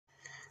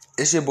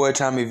It's your boy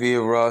Tommy V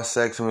of Raw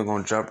Sex, and we're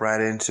gonna jump right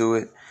into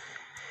it.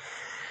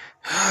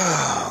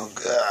 Oh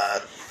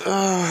God.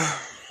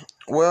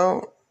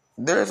 Well,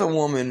 there's a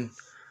woman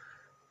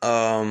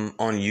on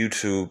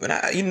YouTube, and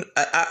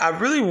I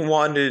really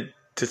wanted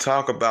to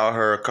talk about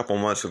her a couple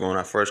months ago when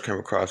I first came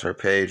across her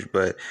page,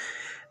 but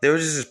there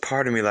was just this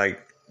part of me like,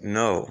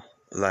 no,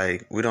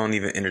 like we don't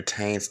even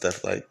entertain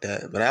stuff like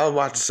that. But I was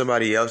watching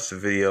somebody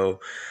else's video,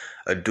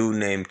 a dude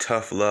named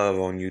Tough Love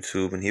on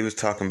YouTube, and he was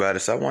talking about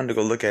it, so I wanted to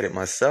go look at it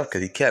myself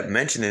because he kept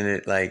mentioning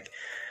it like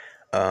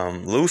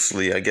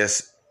loosely. I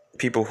guess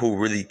people who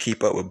really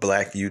keep up with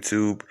Black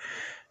YouTube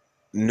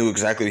knew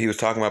exactly what he was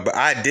talking about, but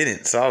I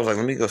didn't. So I was like,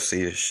 let me go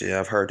see this shit.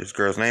 I've heard this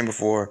girl's name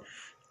before.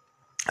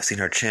 I've seen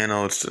her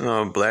channel. It's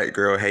Black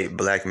Girl Hate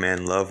Black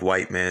Men, Love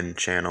White Men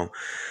channel.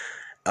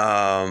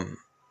 Um,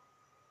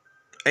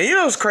 and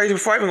it's crazy.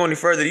 Before I even go any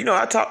further,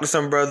 I talked to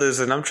some brothers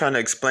and I'm trying to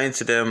explain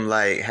to them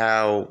like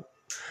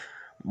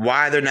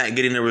why they're not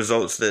getting the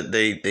results that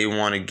they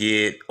want to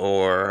get,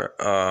 or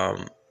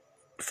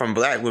from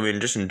Black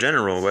women just in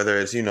general, whether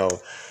it's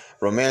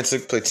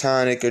romantic,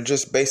 platonic, or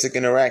just basic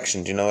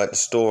interactions, at the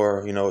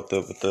store, with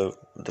the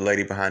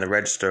lady behind the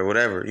register or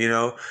whatever,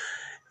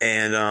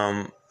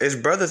 and it's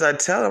brothers. I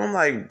tell them, I'm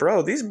like,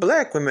 bro, these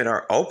Black women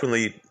are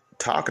openly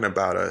talking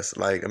about us.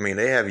 Like, I mean,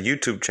 they have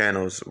YouTube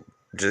channels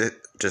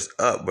just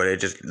up where they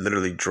just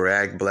literally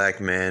drag Black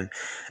men,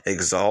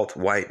 exalt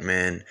white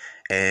men,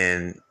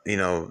 and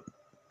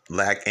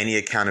lack any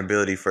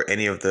accountability for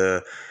any of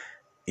the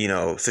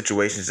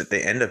situations that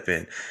they end up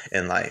in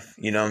life.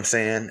 You know what I'm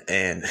saying?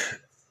 And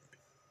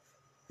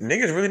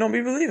niggas really don't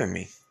be believing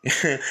me.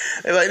 They're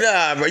like,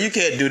 nah, bro, you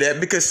can't do that.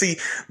 Because, see,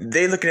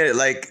 they looking at it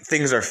like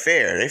things are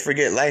fair. They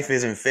forget life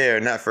isn't fair.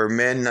 Not for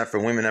men, not for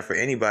women, not for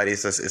anybody.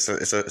 It's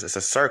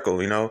a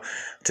circle,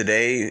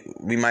 Today,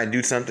 we might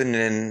do something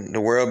and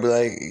the world be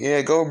like,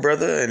 yeah, go,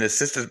 brother. And the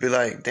sisters be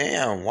like,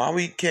 damn, why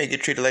we can't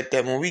get treated like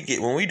that when we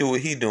do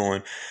what he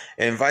doing?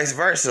 And vice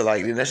versa.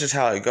 Like, that's just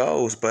how it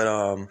goes. But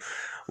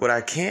what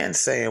I can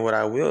say and what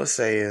I will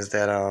say is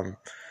that,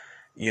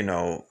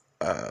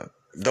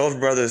 those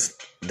brothers,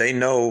 they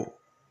know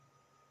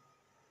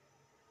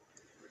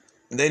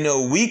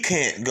we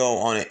can't go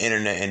on the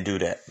internet and do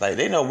that. Like,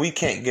 they know we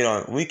can't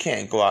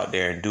go out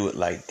there and do it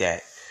like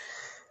that.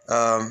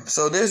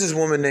 So there's this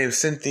woman named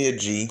Cynthia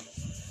G,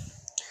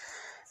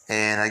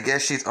 and I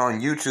guess she's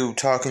on YouTube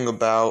talking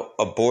about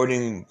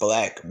aborting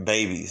Black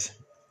babies.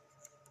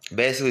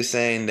 Basically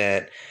saying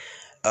that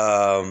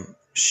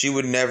she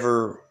would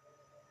never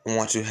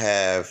want to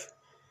have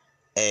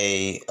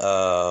a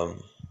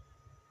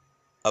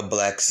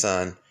Black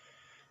son.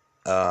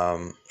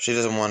 She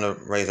doesn't want to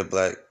raise a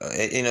Black.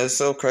 It's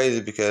so crazy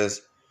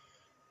because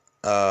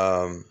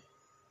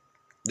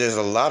there's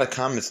a lot of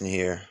comments in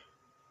here.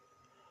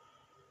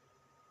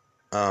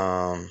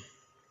 And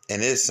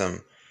it is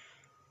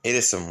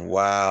some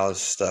wild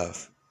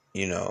stuff.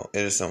 It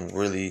is some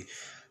really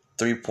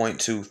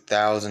 3.2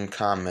 thousand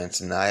comments,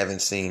 and I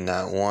haven't seen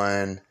not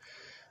one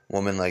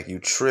woman like, you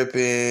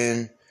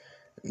tripping.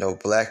 No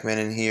Black men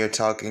in here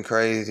talking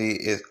crazy.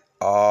 It's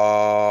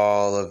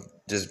all of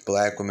just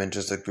Black women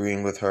just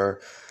agreeing with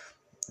her,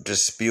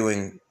 just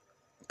spewing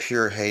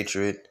pure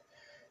hatred.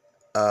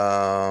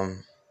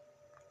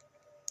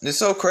 It's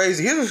so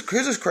crazy. Here's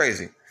what's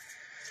crazy.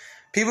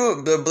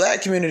 The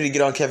Black community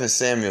get on Kevin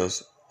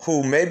Samuels,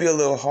 who may be a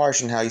little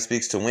harsh in how he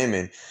speaks to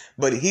women,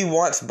 but he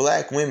wants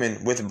Black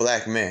women with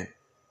Black men.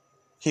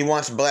 He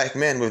wants Black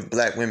men with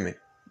Black women.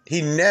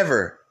 He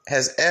never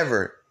has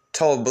ever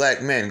told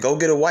Black men, go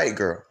get a white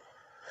girl.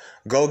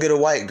 Go get a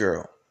white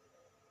girl.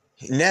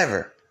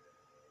 Never.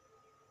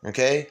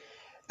 Okay?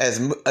 As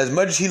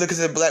much as he looks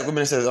at Black women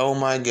and says, oh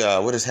my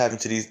God, what has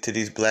happened to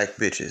these Black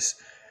bitches?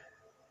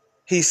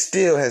 He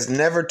still has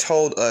never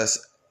told us,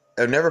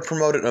 or never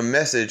promoted a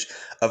message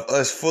of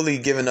us fully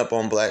giving up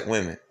on Black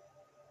women.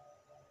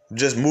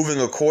 Just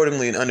moving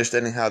accordingly and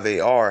understanding how they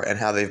are and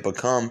how they've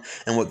become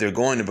and what they're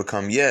going to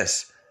become.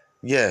 Yes.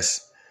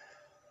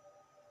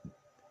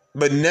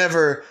 But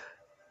never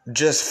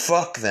just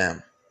fuck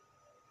them.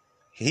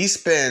 He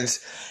spends,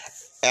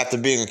 after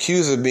being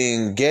accused of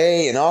being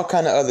gay and all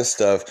kind of other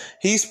stuff,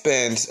 he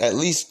spends at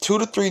least 2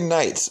 to 3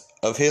 nights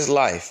of his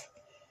life,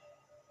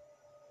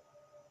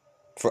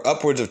 for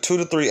upwards of 2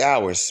 to 3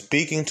 hours,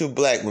 speaking to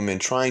Black women,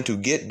 trying to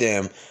get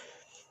them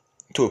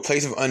to a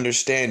place of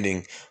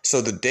understanding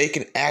so that they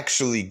can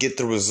actually get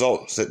the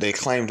results that they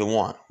claim to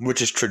want,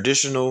 which is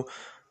traditional,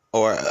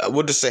 or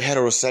we'll just say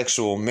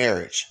heterosexual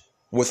marriage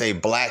with a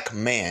Black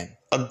man,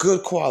 a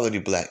good quality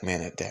Black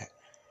man at that.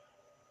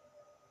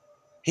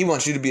 He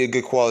wants you to be a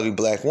good quality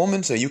Black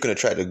woman so you can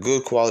attract a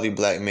good quality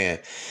Black man.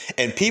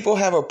 And people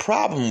have a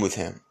problem with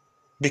him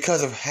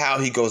because of how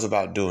he goes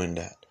about doing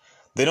that.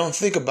 They don't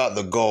think about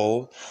the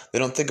goal. They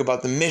don't think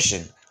about the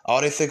mission.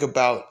 All they think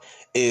about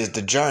is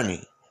the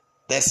journey.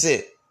 That's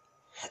it.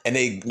 And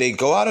they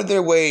go out of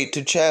their way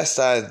to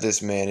chastise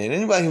this man. And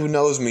anybody who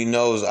knows me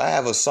knows I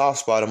have a soft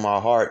spot in my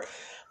heart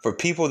for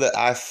people that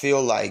I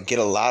feel like get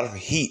a lot of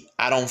heat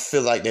I don't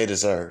feel like they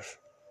deserve.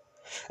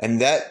 And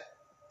that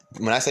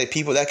when I say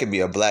people, that could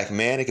be a black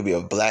man, it could be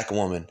a black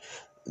woman,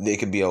 it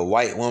could be a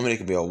white woman, it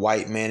could be a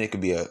white man, it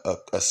could be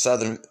a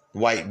southern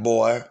white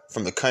boy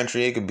from the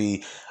country, it could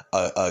be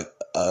a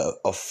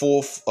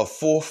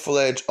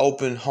full-fledged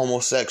open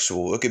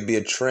homosexual, it could be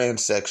a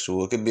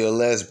transsexual, it could be a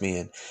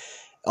lesbian.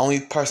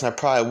 Only person I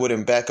probably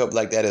wouldn't back up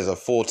like that is a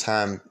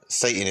full-time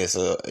Satanist,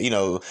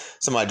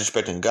 somebody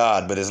disrespecting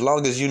God. But as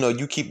long as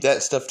you keep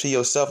that stuff to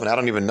yourself, and I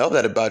don't even know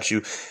that about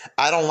you,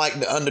 I don't like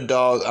the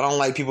underdogs. I don't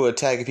like people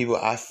attacking people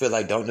I feel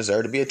like don't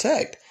deserve to be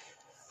attacked,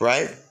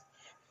 right?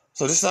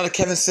 So this is not a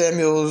Kevin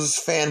Samuels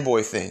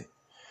fanboy thing.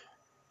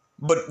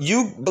 But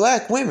you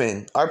black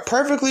women are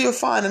perfectly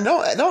fine, and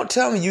don't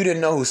tell me you didn't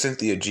know who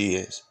Cynthia G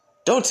is.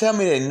 Don't tell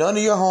me that none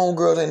of your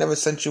homegirls ain't never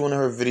sent you one of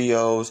her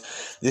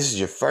videos. This is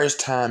your first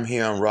time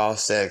here on Raw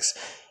Sex,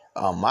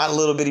 my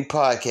little bitty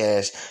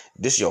podcast.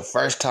 This is your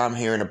first time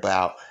hearing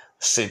about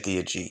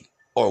Cynthia G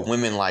or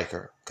women like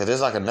her. Because there's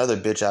like another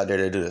bitch out there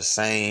that do the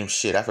same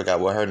shit. I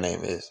forgot what her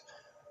name is.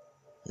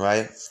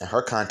 Right? And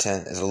her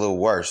content is a little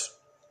worse,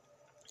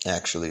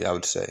 actually, I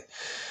would say.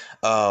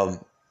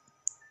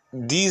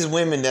 These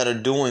women that are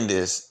doing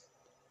this,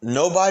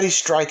 nobody's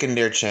striking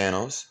their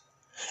channels.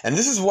 And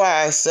this is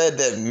why I said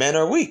that men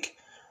are weak.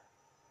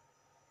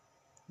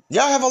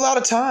 Y'all have a lot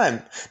of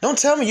time. Don't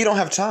tell me you don't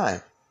have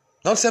time.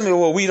 Don't tell me,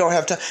 well, we don't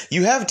have time.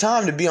 You have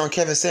time to be on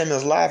Kevin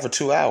Samuels Live for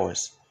 2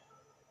 hours.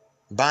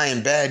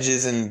 Buying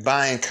badges and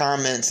buying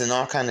comments and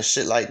all kind of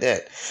shit like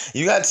that.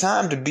 You got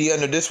time to be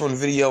under this one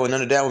video and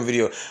under that one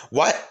video.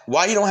 Why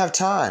you don't have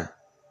time?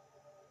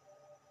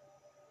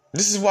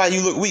 This is why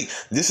you look weak.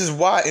 This is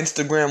why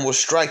Instagram will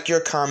strike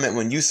your comment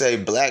when you say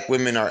black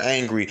women are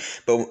angry.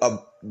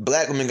 But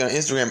black women go on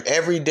Instagram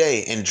every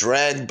day and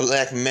drag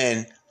black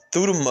men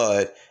through the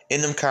mud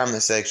in them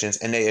comment sections,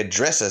 and they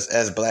address us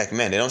as black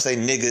men. They don't say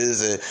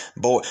niggas or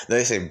boy.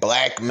 They say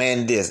black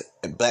men this.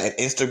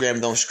 Instagram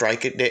don't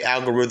strike it. Their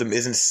algorithm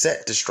isn't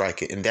set to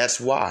strike it, and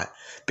that's why.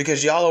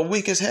 Because y'all are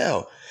weak as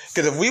hell.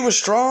 Because if we were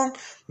strong,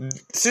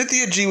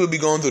 Cynthia G would be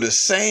going through the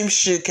same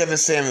shit Kevin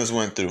Samuels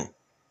went through.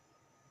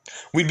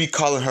 We'd be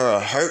calling her a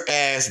hurt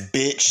ass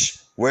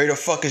bitch. Where the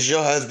fuck is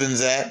your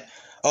husband's at?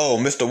 Oh,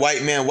 Mr.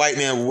 White Man,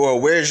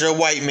 well, where's your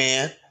white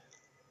man?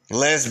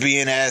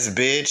 Lesbian ass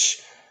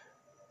bitch.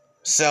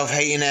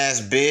 Self-hating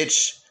ass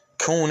bitch.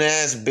 Coon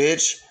ass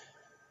bitch.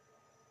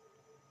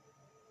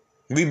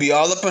 We'd be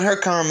all up in her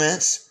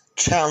comments,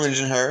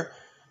 challenging her.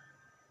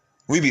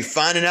 We'd be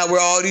finding out where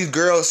all these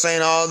girls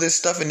saying all this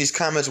stuff in these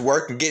comments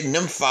work and getting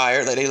them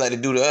fired like they like to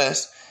do to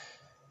us.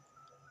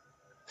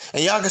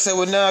 And y'all can say,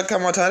 well, no,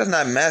 come on, Ty, that's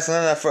not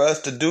masculine enough for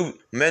us to do.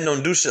 Men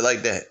don't do shit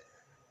like that.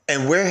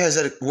 And where has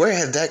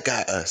that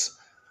got us?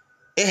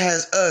 It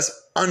has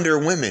us under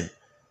women.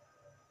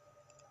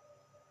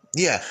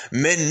 Yeah,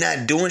 men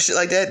not doing shit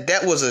like that.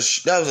 That was a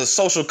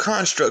social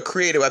construct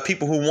created by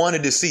people who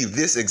wanted to see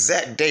this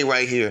exact day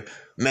right here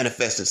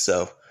manifest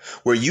itself.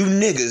 Where you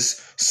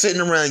niggas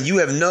sitting around, you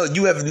have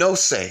no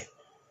say.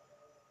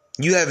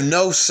 You have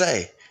no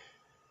say.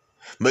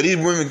 But these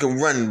women can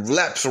run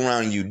laps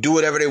around you, do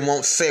whatever they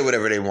want, say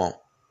whatever they want.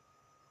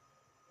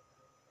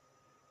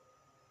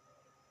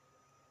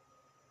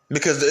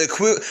 Because the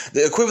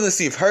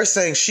equivalency of her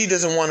saying she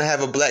doesn't want to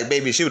have a black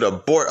baby, she would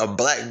abort a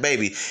black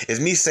baby, is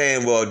me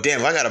saying, well, damn,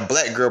 if I got a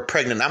black girl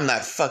pregnant, I'm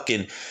not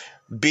fucking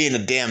being a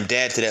damn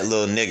dad to that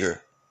little nigger.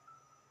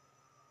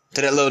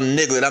 To that little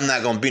niglet, I'm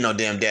not going to be no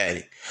damn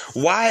daddy.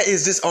 Why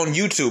is this on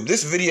YouTube?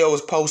 This video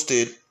was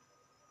posted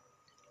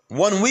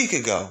 1 week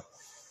ago.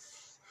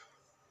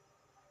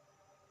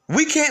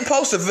 We can't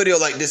post a video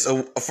like this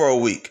for a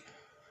week.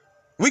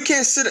 We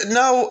can't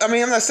no, I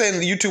mean, I'm not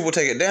saying YouTube will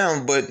take it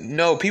down, but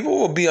no, people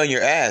will be on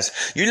your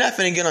ass. You're not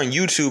finna get on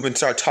YouTube and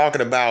start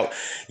talking about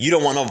you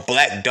don't want no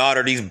black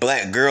daughter, these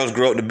black girls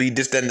grow up to be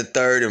this, that, and the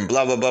third, and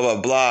blah, blah, blah,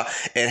 blah, blah,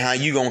 and how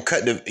you gonna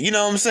cut the, you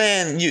know what I'm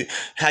saying?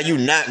 How you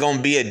not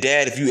gonna be a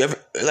dad if you ever,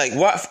 like,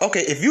 why?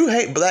 Okay, if you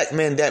hate black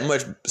men that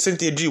much,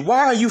 Cynthia G, why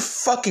are you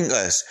fucking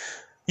us?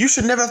 You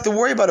should never have to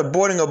worry about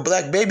aborting a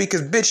black baby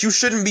because, bitch, you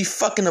shouldn't be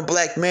fucking a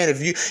black man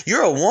if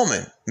you're a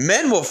woman.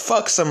 Men will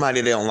fuck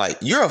somebody they don't like.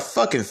 You're a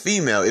fucking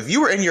female. If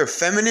you were in your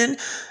feminine,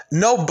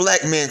 no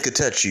black man could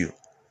touch you.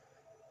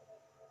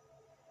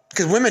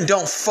 Because women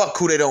don't fuck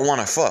who they don't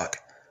want to fuck.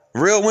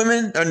 Real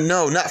women,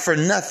 no, not for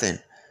nothing.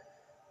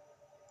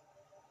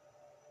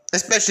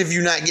 Especially if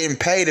you're not getting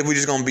paid, if we're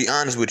just going to be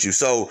honest with you.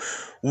 So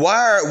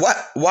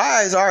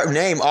why is our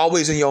name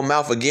always in your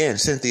mouth again,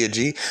 Cynthia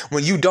G?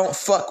 When you don't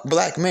fuck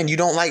black men, you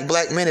don't like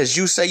black men, as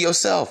you say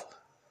yourself.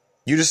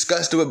 You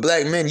disgusted with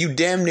black men. You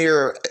damn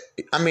near,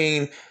 I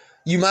mean,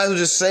 you might as well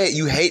just say it.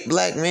 You hate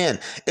black men.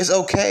 It's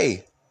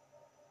okay.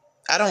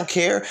 I don't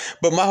care.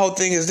 But my whole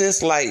thing is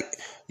this, like,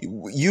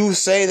 you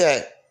say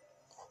that,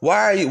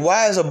 why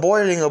is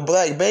aborting a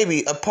black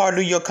baby a part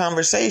of your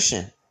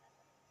conversation?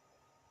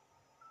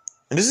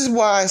 And this is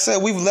why I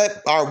said we've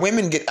let our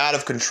women get out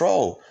of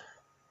control.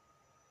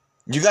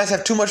 You guys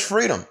have too much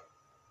freedom.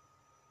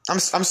 I'm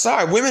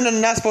sorry. Women are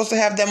not supposed to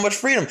have that much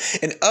freedom.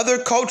 In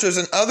other cultures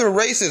and other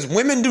races,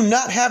 women do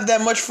not have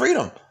that much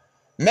freedom.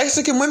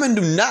 Mexican women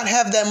do not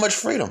have that much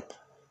freedom.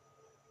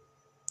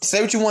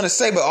 Say what you want to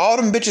say, but all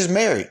them bitches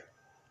married.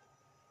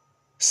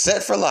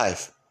 Set for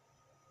life.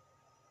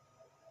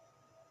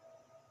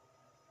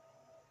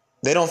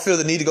 They don't feel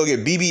the need to go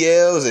get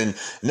BBLs and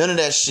none of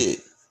that shit.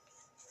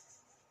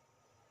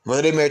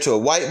 Whether they married to a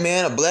white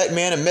man, a black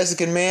man, a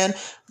Mexican man,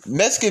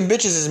 Mexican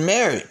bitches is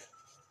married.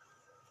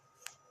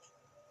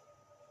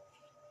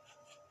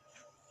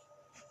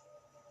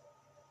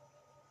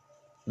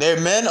 Their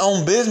men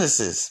own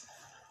businesses.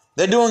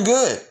 They're doing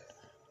good.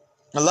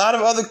 A lot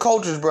of other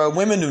cultures, bro,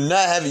 women do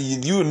not have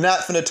you are not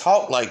finna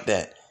talk like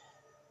that.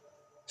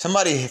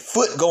 Somebody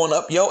foot going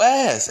up your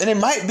ass, and it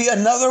might be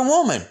another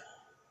woman.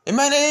 It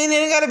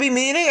ain't gotta be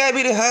me. It ain't gotta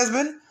be the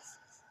husband.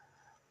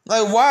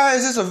 Like, why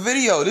is this a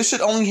video? This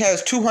shit only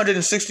has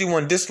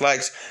 261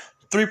 dislikes,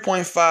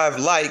 3.5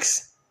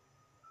 likes.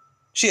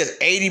 She has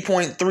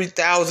 80.3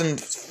 thousand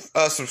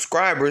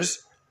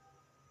subscribers.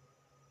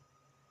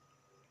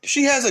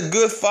 She has a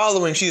good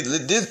following.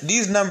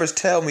 These numbers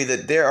tell me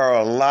that there are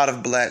a lot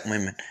of black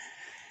women.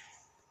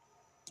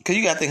 Because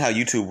you gotta think how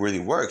YouTube really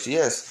works.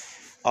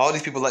 Yes, all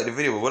these people like the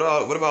video, but what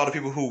about all the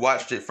people who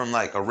watched it from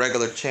like a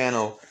regular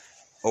channel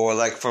or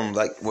like from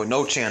like with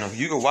no channel?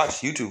 You can watch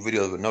YouTube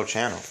videos with no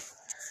channel,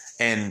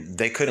 and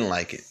they couldn't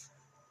like it.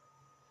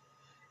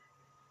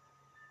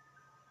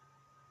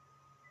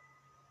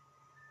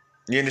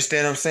 You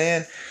understand what I'm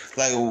saying?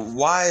 Like,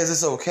 why is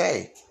this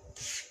okay?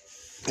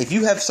 If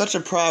you have such a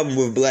problem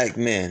with black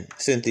men,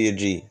 Cynthia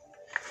G,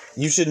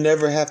 you should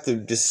never have to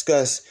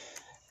discuss.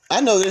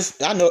 I know this.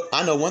 I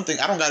know one thing.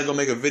 I don't got to go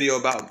make a video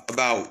about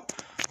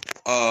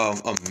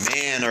a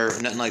man or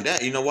nothing like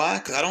that. You know why?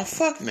 Because I don't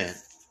fuck men.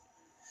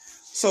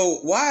 So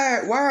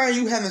why are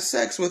you having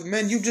sex with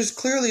men you just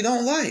clearly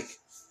don't like?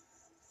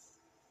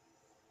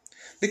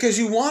 Because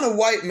you want a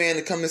white man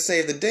to come to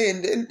save the day,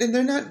 and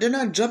they're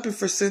not jumping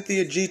for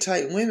Cynthia G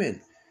type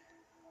women.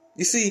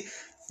 You see,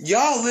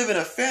 y'all live in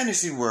a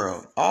fantasy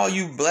world. All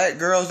you black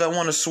girls that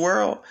want to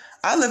swirl,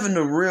 I live in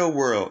the real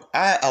world.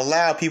 I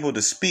allow people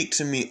to speak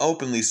to me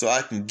openly so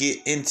I can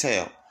get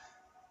intel.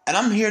 And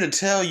I'm here to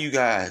tell you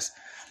guys,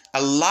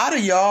 a lot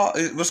of y'all,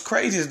 what's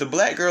crazy is there's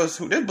black girls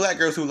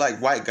who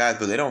like white guys,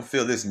 but they don't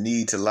feel this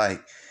need to,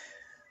 like,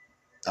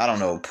 I don't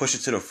know, push it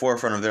to the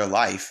forefront of their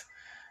life.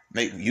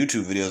 Make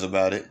YouTube videos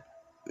about it.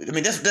 I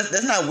mean,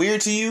 that's not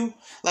weird to you?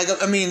 Like,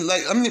 I mean,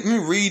 like, let me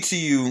read to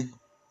you.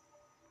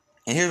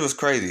 And here's what's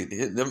crazy.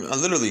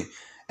 Literally,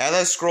 as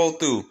I scroll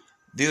through,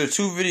 these are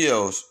two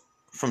videos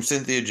from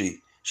Cynthia G.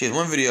 She has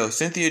one video.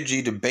 Cynthia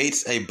G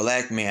debates a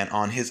black man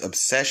on his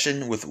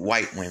obsession with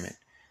white women.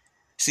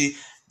 See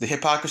the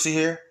hypocrisy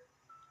here?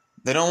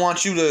 They don't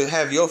want you to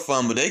have your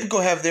fun, but they can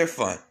go have their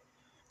fun.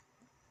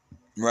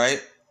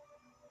 Right?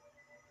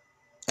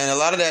 And a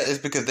lot of that is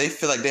because they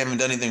feel like they haven't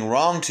done anything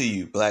wrong to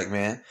you, black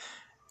man.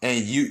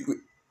 And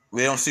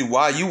they don't see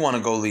why you want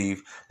to go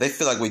leave. They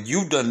feel like, well,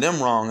 you've done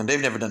them wrong and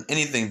they've never done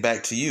anything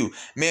back to you.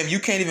 Ma'am, you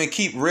can't even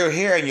keep real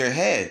hair in your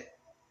head.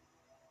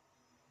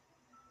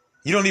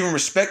 You don't even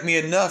respect me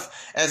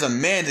enough as a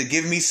man to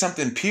give me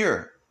something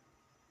pure.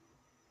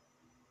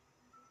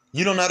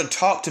 You don't know how to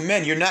talk to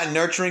men. You're not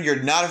nurturing.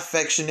 You're not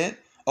affectionate.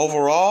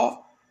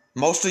 Overall,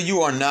 most of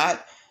you are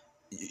not.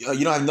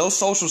 You don't have no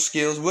social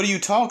skills. What are you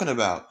talking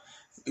about?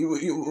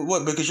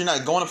 What, because you're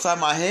not going upside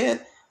my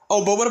head?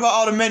 Oh, but what about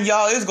all the men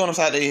y'all is going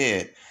upside their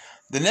head?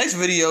 The next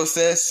video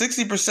says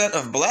 60%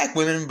 of black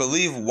women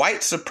believe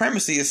white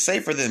supremacy is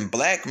safer than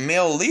black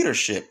male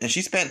leadership. And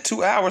she spent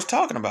 2 hours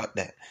talking about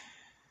that.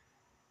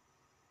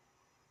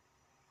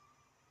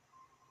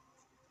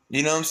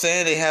 You know what I'm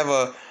saying? They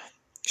have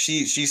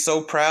she's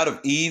so proud of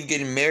Eve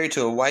getting married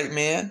to a white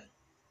man.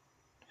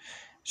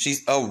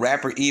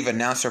 Rapper Eve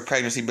announced her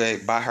pregnancy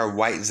by her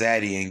white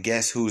zaddy, and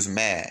guess who's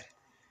mad?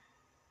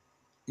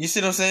 You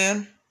see what I'm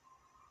saying?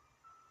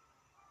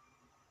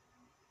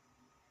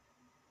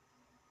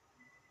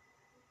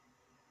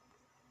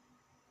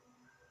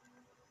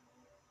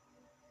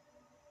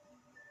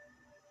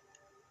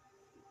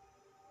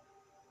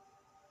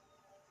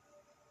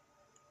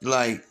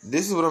 Like,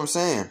 this is what I'm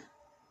saying.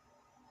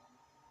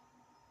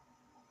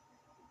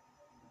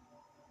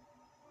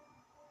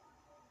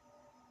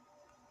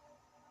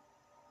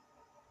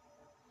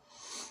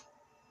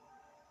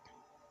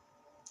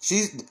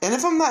 And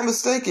if I'm not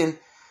mistaken,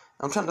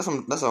 that's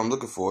what I'm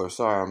looking for.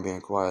 Sorry, I'm being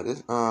quiet.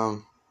 If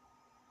I'm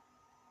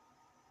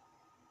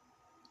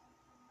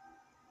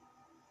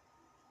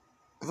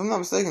not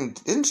mistaken,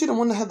 isn't she the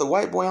one that had the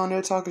white boy on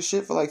there talking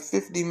shit for like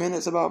 50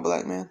 minutes about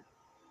black men?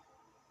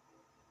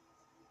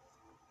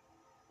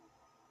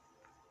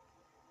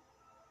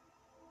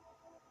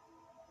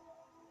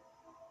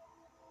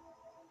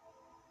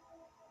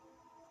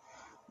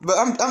 But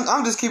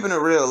I'm just keeping it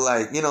real,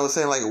 like, you know,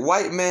 saying like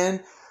white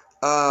men,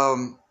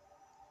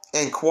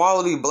 and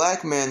quality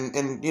black men,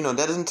 and you know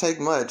that doesn't take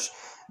much,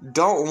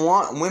 don't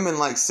want women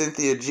like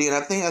Cynthia G, and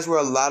I think that's where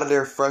a lot of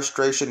their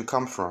frustration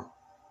comes from.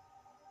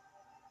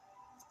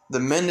 The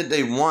men that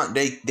they want,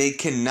 they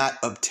cannot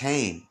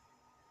obtain,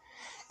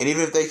 and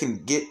even if they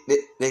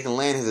can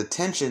land his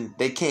attention,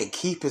 they can't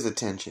keep his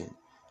attention.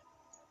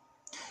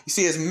 You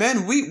see, as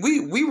men,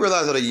 we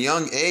realize at a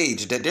young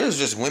age that there's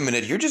just women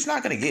that you're just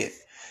not gonna get.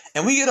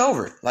 And we get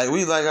over it. Like,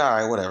 we like, all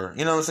right, whatever.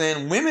 You know what I'm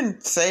saying?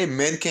 Women say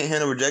men can't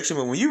handle rejection,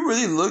 but when you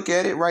really look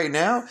at it right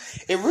now,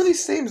 it really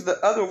seems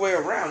the other way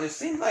around. It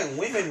seems like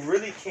women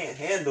really can't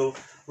handle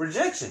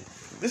rejection.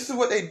 This is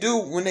what they do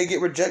when they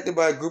get rejected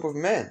by a group of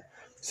men.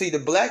 See, the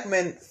black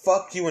men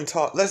fuck you and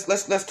talk.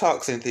 Let's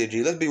talk, Cynthia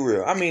G. Let's be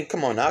real. I mean,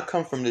 come on, now, I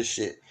come from this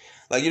shit.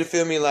 Like, you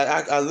feel me?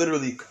 Like, I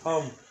literally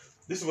come.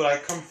 This is what I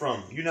come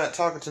from. You're not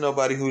talking to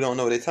nobody who don't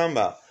know what they're talking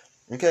about.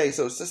 Okay,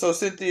 so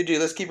Cynthia G,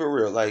 let's keep it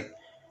real. Like,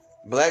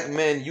 black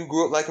men, you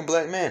grew up liking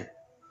black men.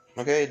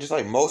 Okay? Just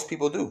like most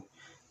people do.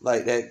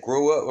 Like, that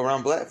grew up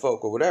around black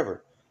folk or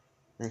whatever.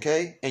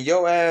 Okay? And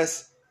your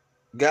ass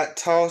got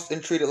tossed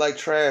and treated like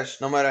trash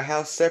no matter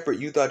how separate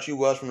you thought you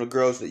was from the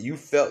girls that you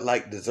felt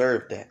like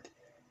deserved that.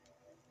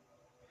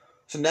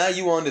 So now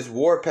you on this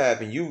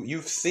warpath and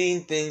you've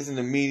seen things in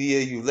the media,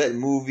 you let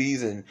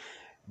movies and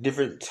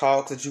different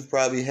talks that you've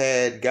probably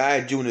had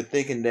guide you into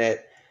thinking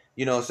that,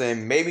 you know what I'm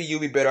saying, maybe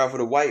you'll be better off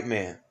with a white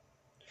man.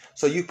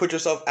 So you put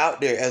yourself out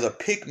there as a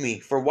pick-me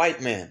for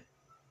white men.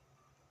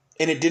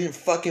 And it didn't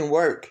fucking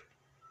work.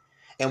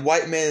 And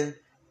white men,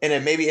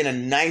 maybe in a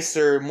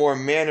nicer, more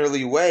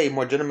mannerly way,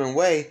 more gentleman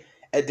way,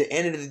 at the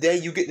end of the day,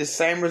 you get the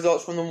same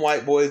results from them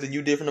white boys that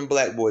you did from them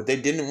black boys. They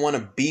didn't want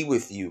to be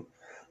with you.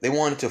 They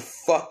wanted to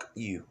fuck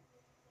you.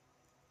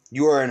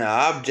 You are an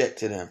object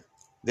to them.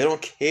 They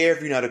don't care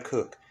if you know how to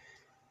cook.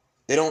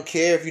 They don't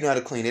care if you know how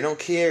to clean. They don't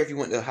care if you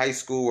went to high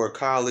school or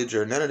college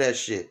or none of that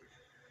shit.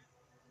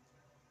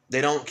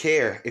 They don't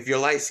care if you're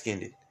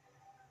light-skinned.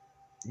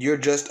 You're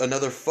just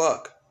another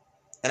fuck.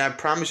 And I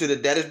promise you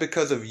that is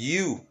because of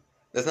you.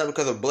 That's not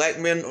because of black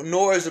men,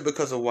 nor is it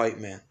because of white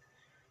men.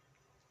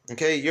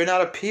 Okay? You're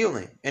not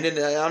appealing. And then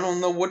I don't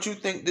know what you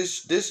think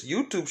this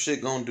YouTube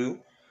shit gonna do.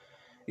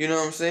 You know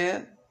what I'm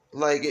saying?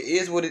 Like, it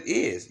is what it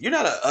is. You're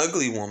not an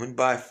ugly woman.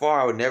 By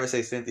far, I would never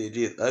say Cynthia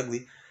G is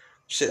ugly.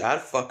 Shit,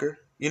 I'd fuck her.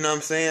 You know what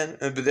I'm saying?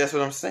 But that's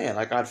what I'm saying.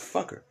 Like, I'd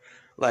fuck her.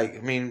 Like,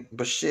 I mean,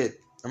 but shit,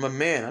 I'm a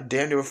man. I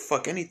damn near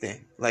fuck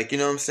anything. Like, you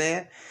know what I'm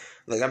saying?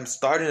 Like, I'm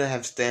starting to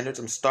have standards.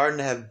 I'm starting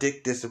to have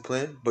dick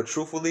discipline. But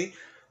truthfully,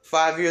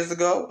 5 years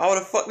ago, I would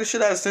have fucked the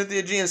shit out of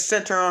Cynthia G and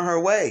sent her on her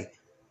way.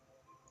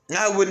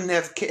 I wouldn't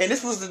have cared. And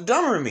this was the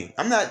dumber of me.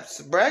 I'm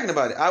not bragging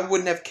about it. I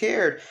wouldn't have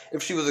cared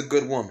if she was a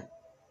good woman.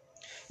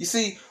 You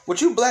see,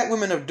 what you black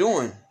women are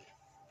doing,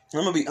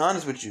 I'm going to be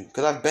honest with you,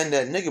 because I've been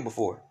that nigga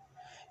before.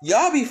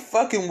 Y'all be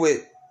fucking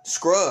with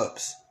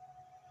scrubs.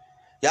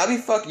 Y'all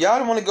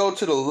want to go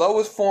to the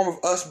lowest form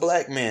of us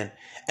black men,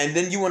 and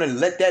then you want to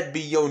let that be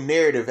your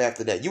narrative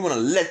after that. You want to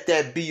let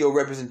that be your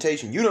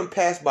representation. You done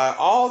passed by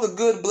all the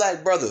good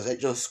black brothers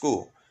at your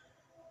school.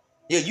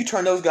 Yeah, you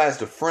turn those guys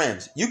to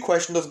friends. You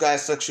question those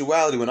guys'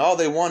 sexuality when all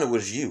they wanted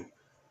was you.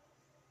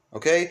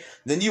 Okay?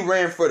 Then you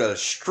ran for the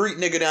street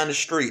nigga down the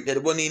street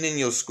that wasn't even in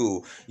your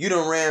school. You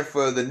done ran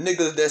for the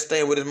niggas that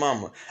staying with his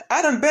mama.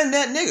 I done been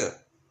that nigga.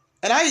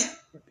 And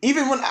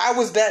even when I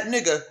was that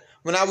nigga,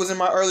 when I was in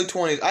my early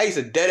 20s, I used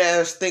to dead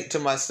ass think to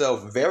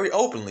myself very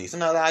openly.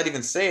 Sometimes I'd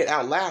even say it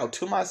out loud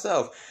to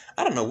myself.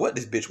 I don't know what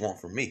this bitch want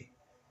from me.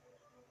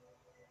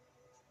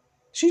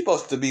 She's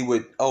supposed to be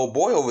with old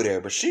boy over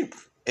there, but she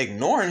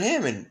ignoring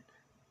him and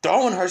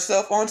throwing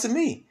herself onto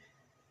me.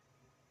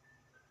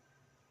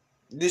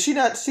 Did she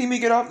not see me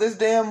get off this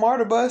damn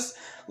MARTA bus?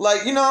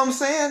 Like, you know what I'm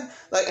saying?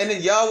 Like, and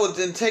then y'all would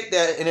then take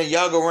that and then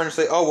y'all go run and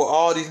say, oh, well,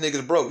 all these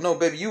niggas broke. No,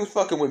 baby, you was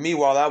fucking with me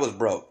while I was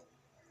broke.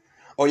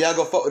 Or y'all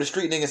go fuck with the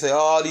street nigga and say, oh,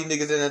 all these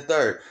niggas in the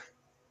third.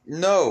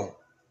 No.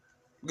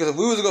 Because if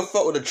we was to go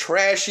fuck with the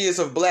trashiest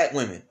of black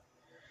women,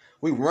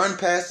 we run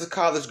past the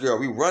college girl,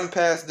 we run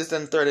past this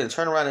and the third and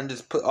turn around and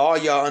just put all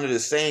y'all under the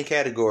same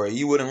category,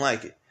 you wouldn't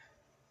like it.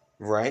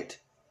 Right?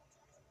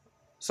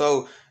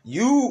 So,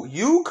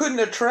 you couldn't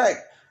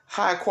attract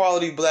high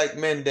quality black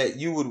men that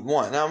you would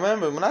want. Now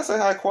remember, when I say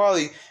high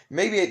quality,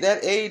 maybe at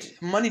that age,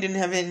 money didn't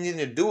have anything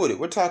to do with it.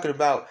 We're talking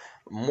about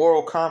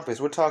moral compass.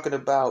 We're talking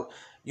about,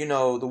 you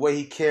know, the way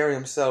he carry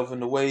himself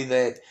and the way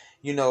that,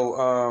 you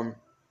know,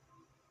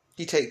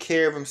 he take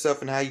care of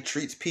himself and how he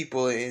treats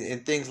people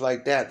and things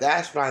like that.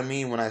 That's what I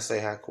mean when I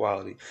say high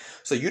quality.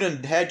 So you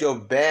done had your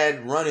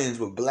bad run-ins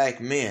with black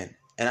men,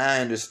 and I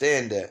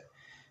understand that.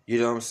 You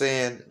know what I'm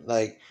saying?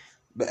 Like,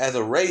 but as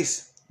a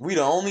race, we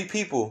the only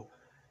people.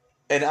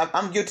 And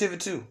I'm guilty of it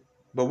too.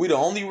 But we the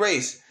only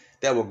race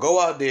that will go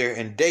out there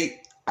and date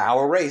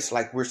our race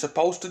like we're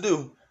supposed to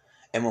do.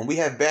 And when we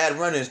have bad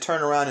run-ins,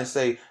 turn around and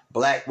say,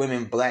 black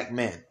women, black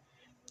men.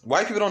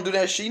 White people don't do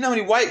that shit. You know how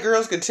many white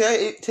girls can tell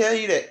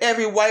you that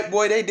every white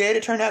boy they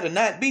dated turned out to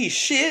not be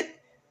shit?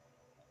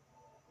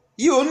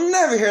 You'll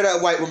never hear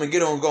that white woman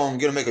go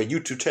and make a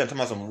YouTube channel talking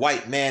about some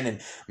white man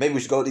and maybe we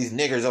should go with these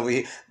niggers over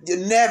here.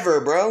 Never,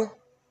 bro.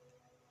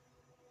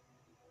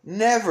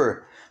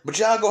 Never. But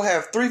y'all go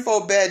have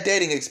 3-4 bad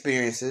dating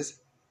experiences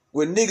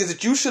with niggas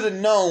that you should have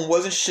known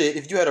wasn't shit.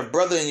 If you had a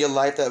brother in your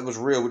life that was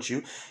real with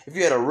you, if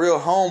you had a real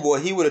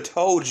homeboy, he would have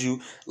told you,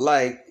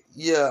 like,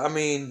 yeah, I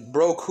mean,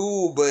 bro,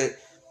 cool, but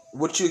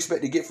what you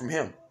expect to get from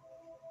him?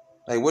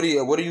 Like, what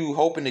are you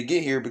hoping to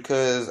get here?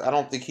 Because I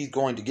don't think he's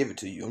going to give it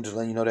to you. I'm just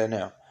letting you know that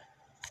now.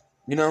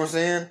 You know what I'm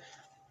saying?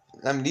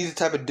 I mean, these are the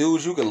type of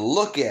dudes you can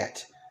look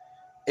at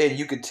and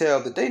you can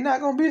tell that they not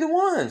going to be the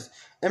ones.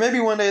 And maybe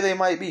one day they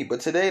might be, but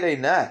today they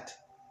not.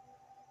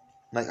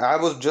 Like, I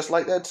was just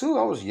like that too.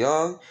 I was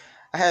young.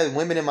 I had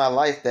women in my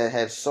life that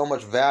had so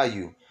much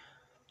value.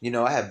 You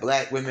know, I had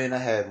black women, I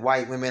had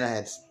white women, I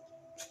had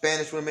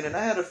Spanish women, and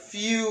I had a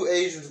few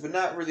Asians, but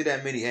not really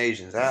that many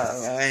Asians.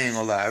 I ain't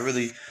gonna lie. I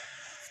really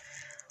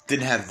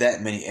didn't have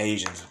that many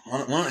Asians.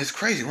 It's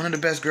crazy. One of the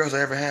best girls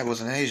I ever had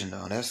was an Asian,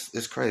 though.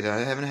 It's crazy.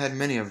 I haven't had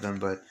many of them,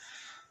 but...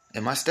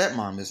 And my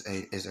stepmom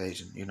is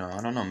Asian. You know,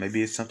 I don't know.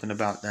 Maybe it's something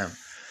about them.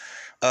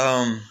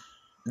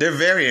 They're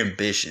very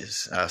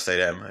ambitious. I'll say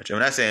that much. And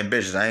when I say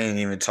ambitious, I ain't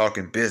even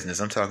talking business.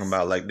 I'm talking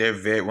about, like,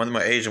 one of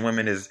my Asian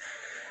women is,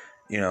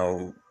 you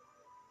know,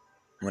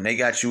 when they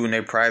got you in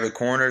their private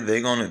corner, they're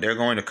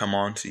going to come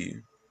on to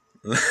you.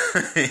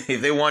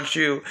 If they want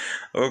you,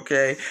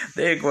 okay,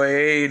 they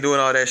ain't doing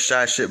all that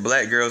shy shit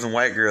black girls and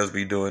white girls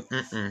be doing.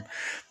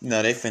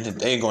 No, they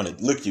ain't going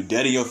to look you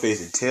dead in your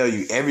face and tell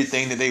you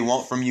everything that they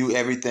want from you,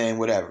 everything,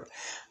 whatever.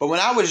 But when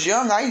I was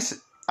young, I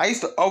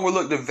used to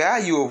overlook the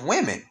value of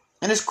women,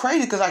 and it's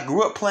crazy because I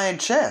grew up playing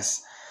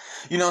chess.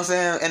 You know what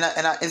I'm saying?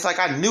 And it's like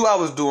I knew I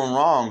was doing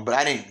wrong, but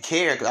I didn't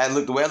care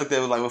because the way I looked at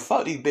it was like, well,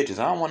 fuck these bitches.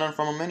 I don't want nothing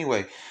from them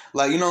anyway.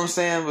 Like, you know what I'm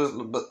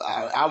saying? But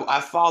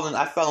I fell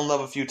in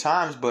love a few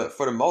times, but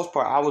for the most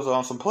part, I was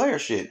on some player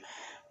shit.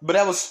 But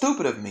that was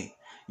stupid of me.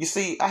 You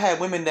see, I had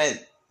women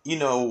that, you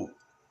know,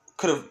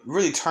 could have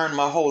really turned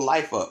my whole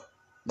life up,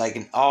 like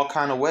in all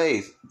kind of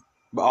ways.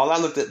 But all I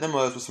looked at them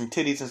was some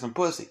titties and some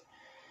pussy.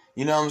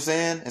 You know what I'm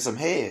saying? And some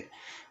head.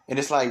 And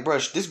it's like,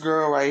 bruh, this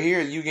girl right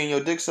here, you getting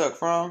your dick sucked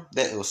from,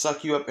 that will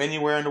suck you up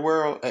anywhere in the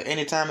world at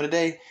any time of the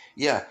day.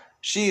 Yeah,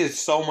 she is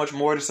so much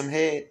more than some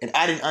head. And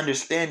I didn't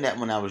understand that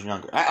when I was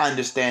younger. I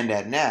understand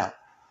that now.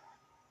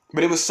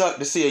 But it would suck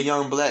to see a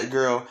young black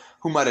girl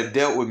who might have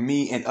dealt with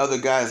me and other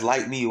guys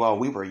like me while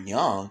we were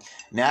young.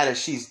 Now that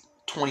she's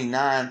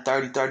 29,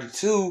 30,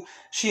 32,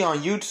 she on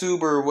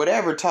YouTube or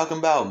whatever talking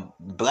about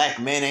black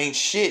men ain't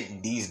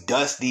shit, these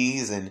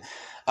dusties and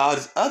all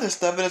this other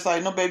stuff. And it's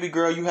like, no, baby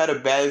girl, you had a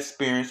bad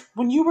experience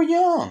when you were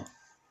young.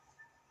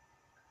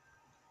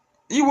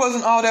 You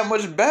wasn't all that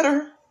much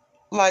better.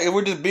 Like, if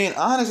we're just being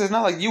honest, it's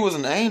not like you was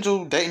an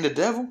angel dating the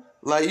devil.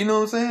 Like, you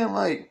know what I'm saying?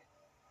 Like,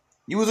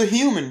 you was a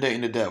human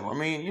dating the devil. I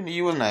mean,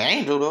 you wasn't an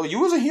angel, though. You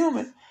was a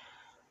human.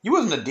 You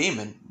wasn't a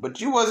demon, but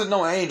you wasn't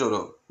no angel,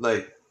 though.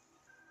 Like,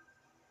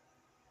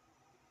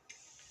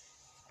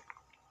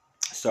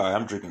 sorry,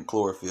 I'm drinking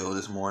chlorophyll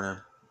this morning.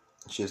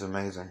 Shit's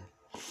amazing.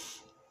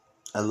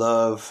 I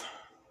love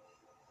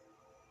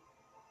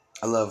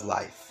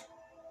life.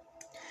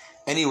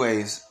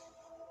 Anyways,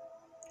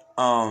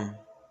 I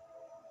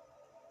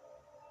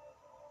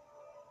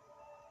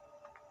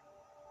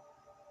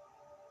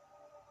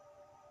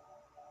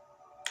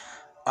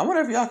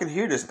wonder if y'all can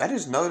hear this. I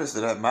just noticed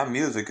that my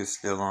music is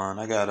still on.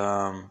 I got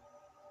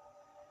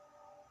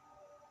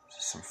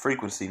some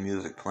frequency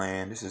music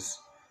playing. This is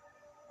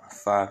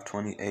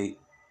 528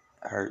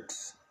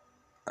 hertz.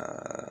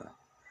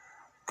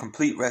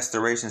 Complete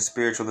restoration,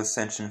 spiritual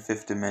ascension,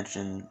 fifth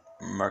dimension,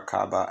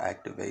 Merkaba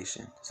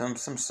activation. Some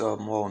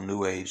more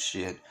new age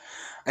shit.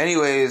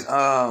 Anyways,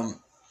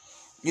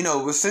 you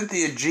know, with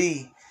Cynthia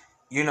G,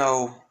 you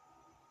know,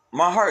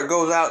 my heart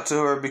goes out to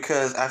her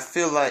because I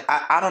feel like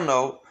I don't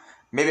know.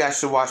 Maybe I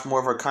should watch more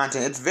of her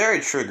content. It's very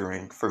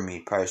triggering for me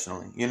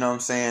personally. You know what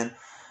I'm saying?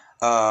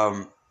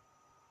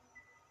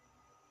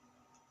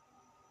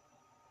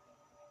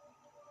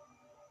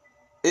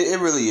 It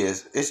really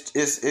is. It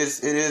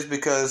is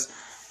because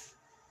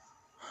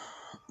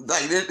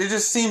like it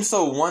just seems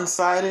so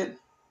one-sided.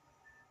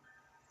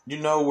 You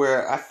know,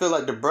 where I feel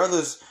like the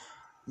brothers,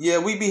 yeah,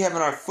 we be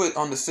having our foot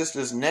on the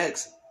sisters'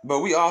 necks, but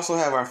we also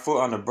have our foot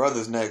on the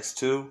brothers' necks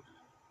too.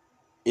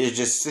 It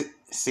just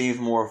seems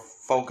more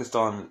focused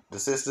on the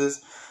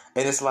sisters.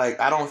 And it's like,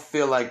 I don't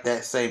feel like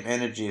that same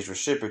energy is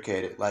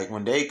reciprocated. Like,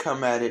 when they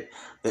come at it,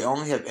 they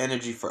only have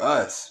energy for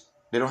us.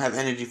 They don't have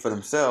energy for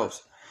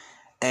themselves.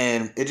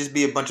 And it just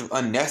be a bunch of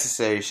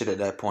unnecessary shit at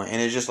that point.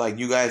 And it's just like,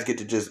 you guys get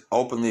to just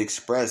openly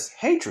express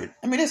hatred.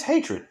 I mean, it's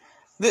hatred.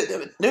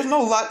 There's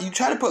no lot. You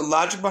try to put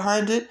logic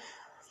behind it.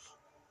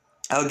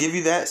 I'll give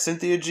you that,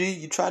 Cynthia G.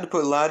 You tried to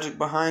put logic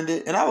behind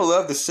it. And I would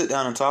love to sit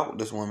down and talk with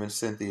this woman,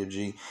 Cynthia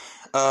G.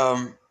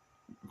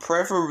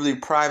 Preferably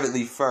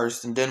privately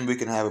first, and then we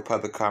can have a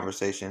public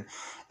conversation.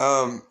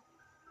 You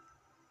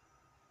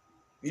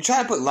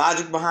try to put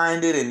logic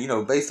behind it, and, you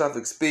know, based off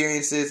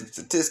experiences and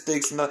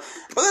statistics and all,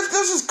 but let's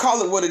just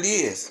call it what it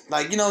is.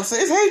 Like, you know what I'm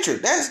saying? It's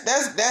hatred. That's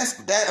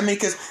I mean,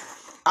 because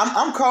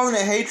I'm calling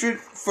it hatred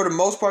for the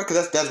most part,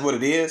 because that's what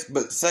it is.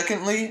 But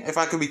secondly, if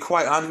I could be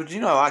quite honest with you,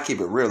 you know, I keep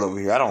it real over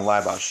here. I don't lie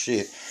about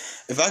shit.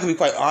 If I could be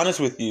quite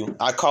honest with you,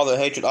 I call it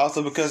hatred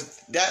also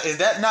because is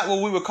that not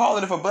what we would call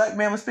it if a black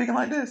man was speaking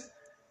like this?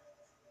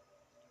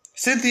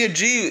 Cynthia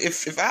G,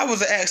 if I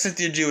was to ask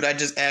Cynthia G what I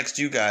just asked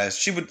you guys,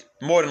 she would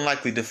more than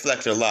likely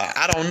deflect or lie.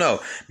 I don't know.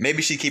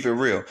 Maybe she'd keep it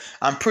real.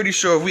 I'm pretty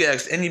sure if we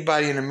asked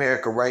anybody in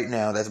America right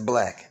now that's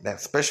black, that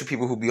especially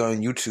people who be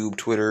on YouTube,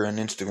 Twitter, and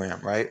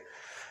Instagram, right?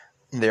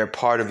 They're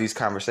part of these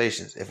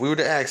conversations. If we were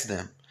to ask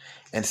them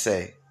and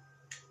say,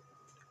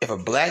 if a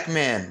black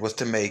man was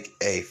to make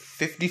a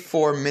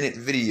 54-minute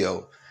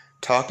video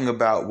talking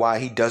about why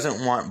he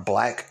doesn't want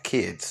black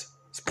kids,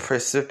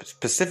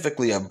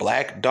 specifically a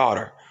black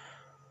daughter,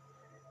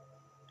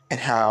 and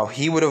how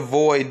he would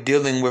avoid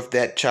dealing with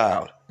that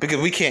child,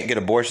 because we can't get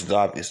abortions,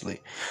 obviously,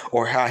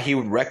 or how he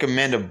would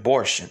recommend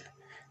abortion,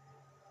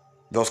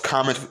 those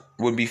comments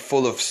would be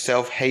full of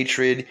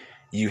self-hatred.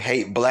 You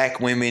hate black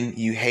women,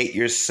 you hate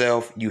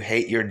yourself, you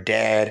hate your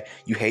dad,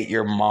 you hate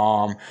your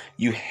mom,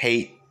 you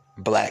hate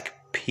black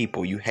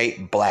people, you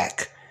hate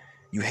black,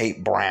 you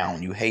hate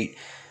brown, you hate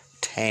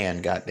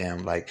tan,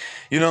 goddamn, like,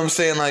 you know what I'm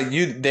saying? Like,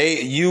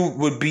 you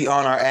would be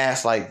on our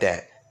ass like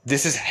that.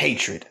 This is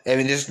hatred. I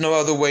mean, there's no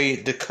other way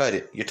to cut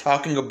it. You're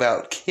talking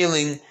about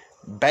killing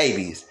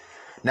babies.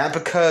 Not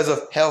because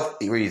of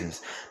health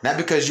reasons. Not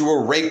because you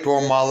were raped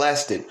or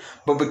molested.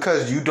 But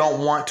because you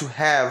don't want to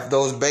have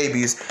those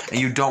babies.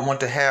 And you don't want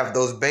to have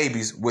those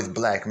babies with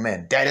black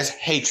men. That is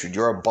hatred.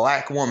 You're a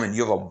black woman.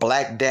 You have a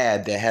black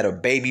dad that had a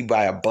baby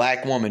by a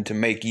black woman to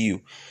make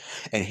you.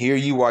 And here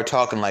you are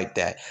talking like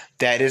that.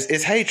 That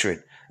is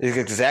hatred. It's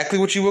exactly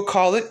what you would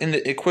call it in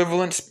the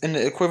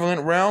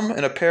equivalent realm.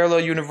 In a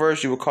parallel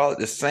universe, you would call it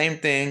the same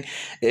thing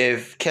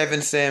if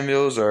Kevin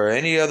Samuels or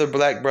any other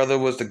black brother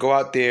was to go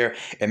out there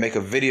and make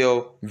a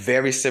video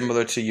very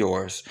similar to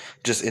yours,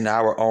 just in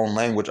our own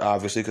language,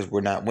 obviously, because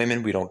we're not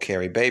women, we don't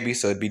carry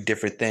babies, so it'd be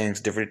different things,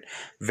 different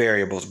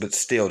variables, but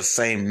still the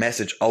same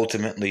message.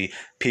 Ultimately,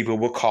 people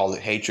will call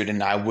it hatred,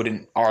 and I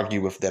wouldn't argue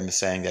with them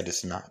saying that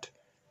it's not.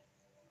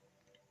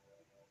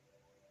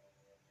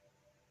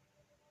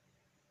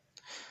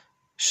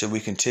 Should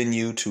we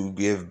continue to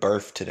give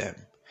birth to them?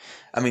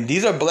 I mean,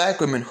 these are black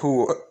women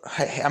who,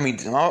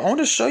 I want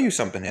to show you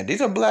something here.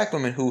 These are black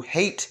women who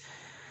hate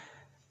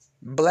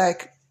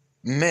black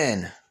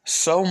men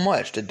so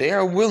much that they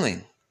are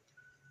willing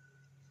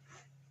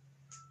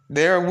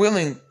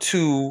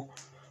to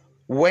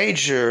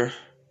wager,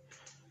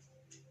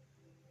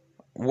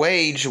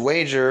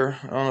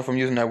 I don't know if I'm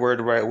using that word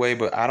the right way,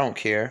 but I don't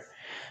care.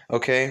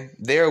 Okay?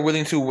 They are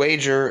willing to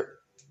wager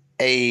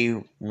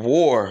a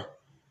war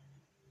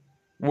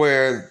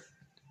where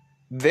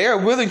they're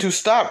willing to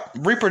stop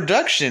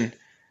reproduction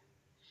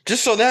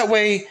just so that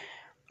way,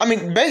 I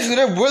mean, basically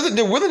they're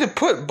willing to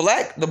put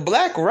the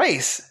black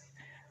race,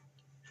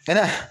 and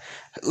I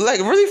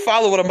really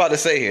follow what I'm about to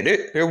say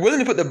here. They're willing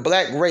to put the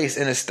black race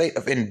in a state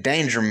of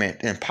endangerment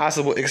and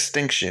possible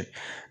extinction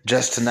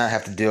just to not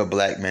have to deal with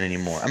black men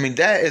anymore. I mean,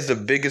 that is the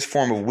biggest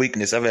form of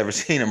weakness I've ever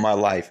seen in my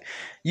life.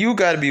 You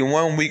got to be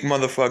one weak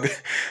motherfucker.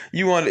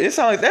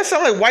 That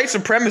sounds like white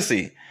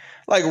supremacy.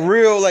 Like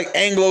real, like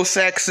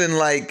Anglo-Saxon,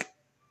 like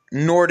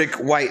Nordic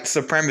white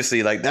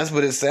supremacy. Like that's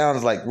what it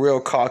sounds like.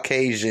 Real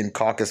Caucasian,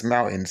 Caucasus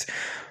Mountains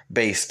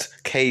based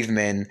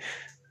cavemen.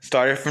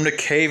 Started from the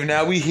cave,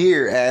 now we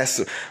here.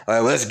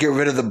 Let's get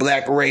rid of the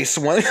black race.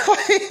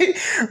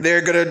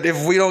 They're gonna,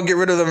 if we don't get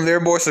rid of them, they're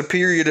more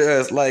superior to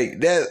us. Like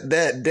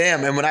that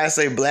damn. And when I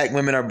say black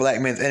women are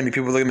black men's enemy,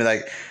 people look at me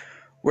like,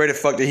 where the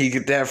fuck did he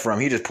get that from?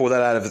 He just pulled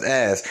that out of his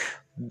ass.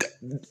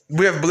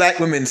 We have black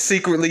women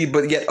secretly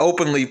but yet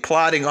openly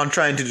plotting on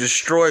trying to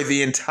destroy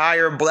the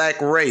entire black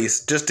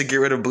race just to get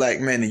rid of black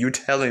men. And you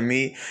telling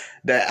me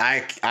that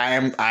I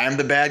am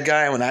the bad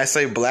guy when I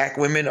say black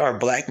women are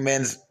black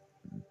men's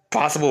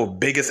possible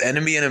biggest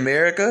enemy in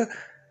America?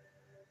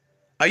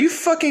 Are you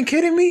fucking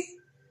kidding me?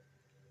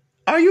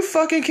 Are you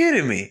fucking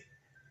kidding me?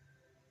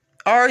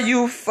 Are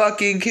you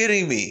fucking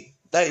kidding me?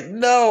 Like,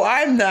 no,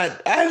 I'm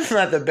not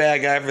the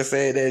bad guy for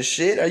saying that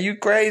shit. Are you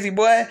crazy,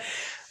 boy?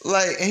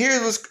 Like,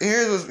 here's what's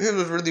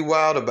really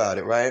wild about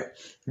it, right?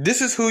 This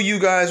is who you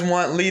guys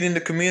want leading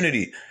the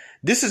community.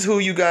 This is who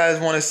you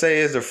guys want to say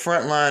is the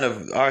front line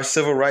of our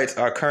civil rights,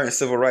 our current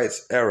civil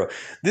rights era.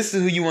 This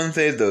is who you want to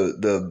say is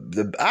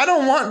the I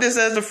don't want this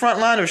as the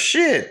front line of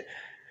shit.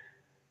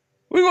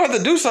 We're going to have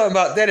to do something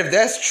about that if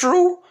that's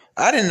true.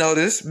 I didn't know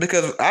this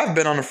because I've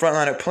been on the front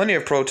line at plenty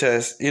of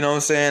protests, you know what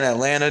I'm saying?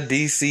 Atlanta,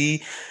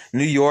 D.C.,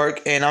 New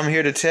York, and I'm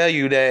here to tell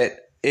you that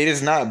it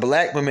is not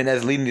black women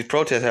that's leading these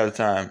protests half the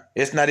time.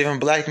 It's not even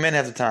black men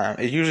half the time.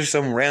 It's usually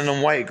some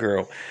random white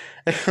girl.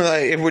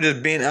 Like, if we're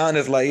just being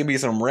honest, like, it'd be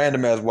some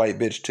random ass white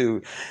bitch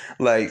too.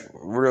 Like,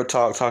 real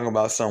talk, talking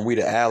about some we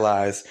the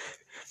allies.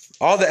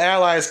 All the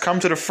allies come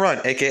to the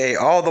front, aka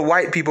all the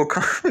white people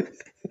come.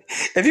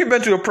 If you've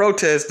been to a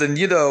protest, then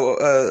you know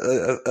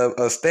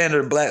a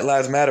standard Black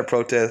Lives Matter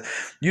protest,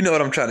 you know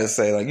what I'm trying to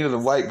say. Like, you know, the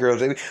white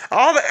girls,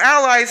 all the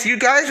allies, you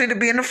guys need to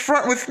be in the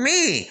front with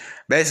me.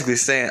 Basically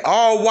saying,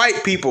 all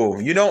white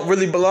people, you don't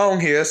really belong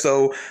here,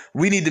 so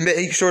we need to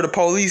make sure the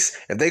police,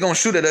 if they're going to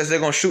shoot at us, they're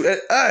going to shoot at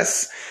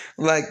us.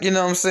 Like, you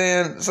know what I'm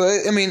saying? So,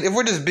 I mean, if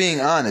we're just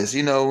being honest,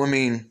 you know, I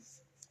mean,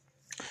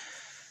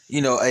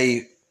 you know,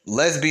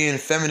 lesbian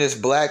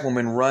feminist black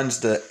woman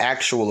runs the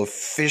actual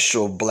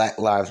official Black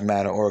Lives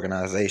Matter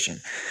organization.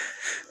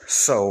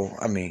 So,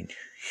 I mean,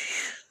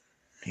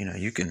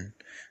 you can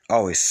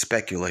always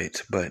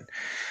speculate, but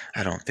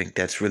I don't think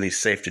that's really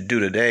safe to do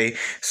today.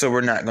 So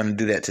we're not going to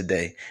do that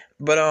today.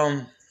 But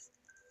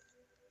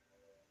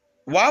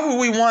why would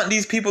we want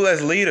these people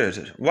as leaders?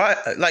 Why,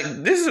 like,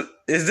 is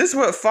this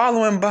what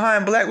following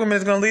behind black women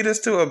is going to lead us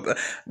to?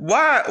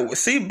 Why?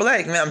 See,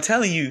 black man, I'm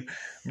telling you,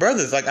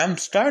 brothers, like, I'm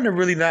starting to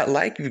really not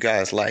like you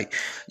guys. Like,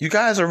 you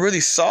guys are really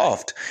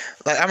soft.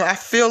 Like, I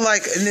feel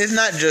like, and it's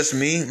not just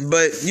me,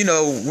 but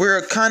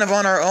we're kind of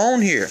on our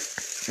own here.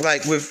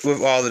 Like, with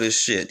all of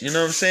this shit, you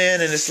know what I'm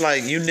saying? And it's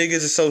like, you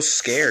niggas are so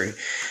scary.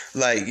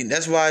 Like,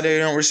 that's why they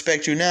don't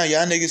respect you now.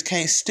 Y'all niggas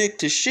can't stick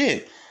to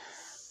shit.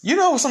 You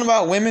know something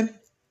about women?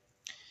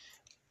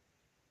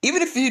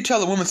 Even if you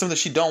tell a woman something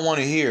she don't want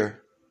to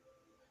hear,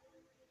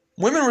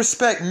 women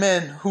respect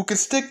men who can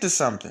stick to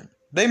something.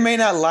 They may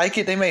not like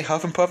it. They may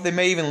huff and puff. They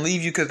may even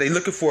leave you because they're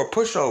looking for a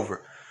pushover.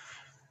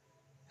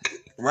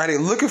 Right? They're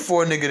looking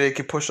for a nigga they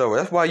can push over.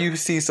 That's why you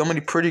see so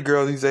many pretty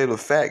girls these days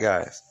with fat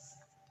guys.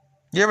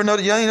 You ever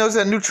notice? You ain't notice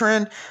that new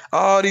trend?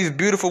 All these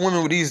beautiful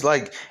women with these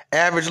like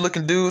average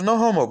looking dudes, no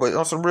homo, but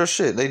on some real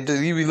shit.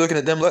 You be looking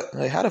at them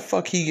like, how the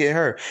fuck he get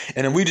her?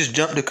 And then we just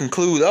jump to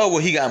conclude, oh well,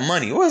 he got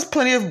money. Well, there's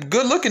plenty of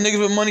good looking niggas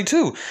with money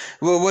too.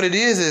 Well, what it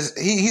is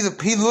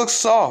he looks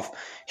soft.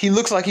 He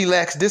looks like he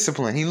lacks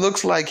discipline. He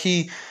looks like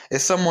he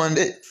is someone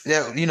that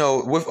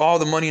with all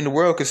the money in the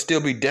world could still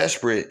be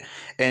desperate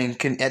and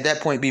can at that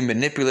point be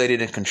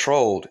manipulated and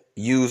controlled,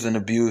 used and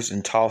abused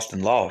and tossed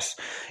and lost.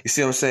 You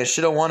see what I'm saying?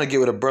 She don't want to get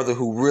with a brother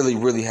who really,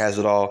 really has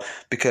it all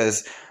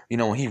because,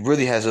 when he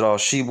really has it all,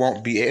 he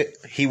won't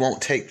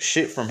take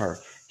shit from her.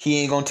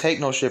 He ain't gonna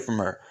take no shit from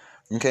her.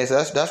 Okay, so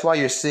that's why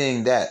you're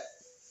seeing that's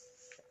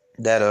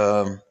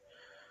why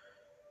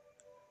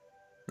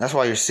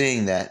you're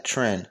seeing that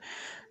trend.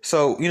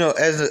 So,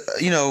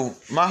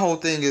 my whole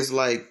thing is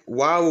like,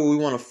 why would we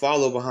want to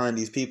follow behind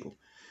these people?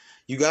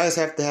 You guys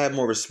have to have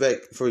more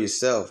respect for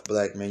yourself,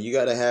 black man. You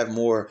got to have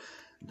more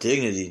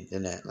dignity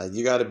than that. Like,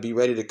 you got to be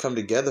ready to come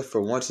together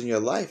for once in your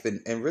life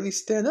and really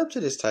stand up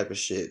to this type of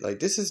shit. Like,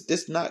 this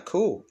is not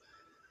cool.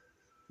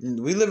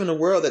 We live in a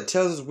world that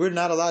tells us we're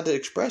not allowed to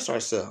express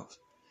ourselves.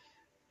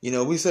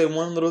 We say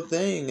one little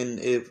thing, and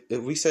if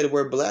we say the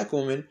word black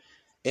woman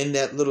in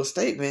that little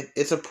statement,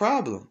 it's a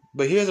problem.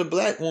 But here's a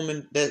black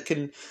woman that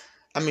can,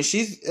 and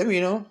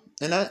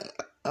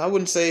I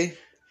wouldn't say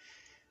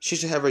she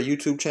should have her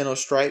YouTube channel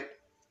striped,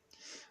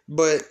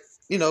 but,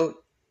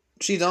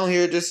 she's on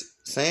here just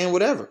saying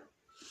whatever.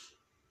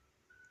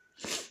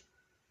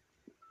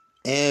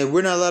 And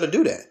we're not allowed to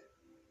do that.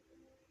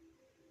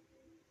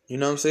 You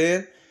know what I'm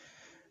saying?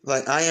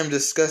 Like, I am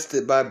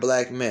disgusted by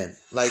black men.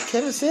 Like,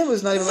 Kevin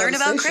Samuels not even allowed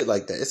to say shit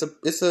like that.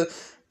 It's a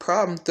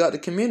problem throughout the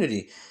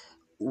community.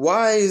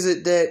 Why is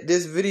it that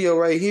this video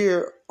right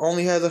here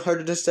only has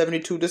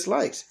 172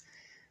 dislikes?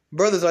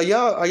 Brothers, are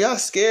y'all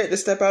scared to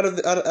step out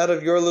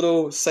of your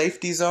little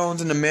safety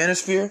zones in the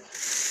manosphere?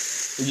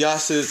 Y'all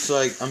should,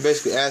 I'm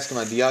basically asking,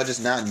 like, do y'all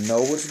just not know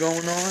what's going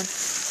on?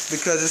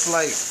 Because it's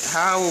like,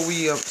 how are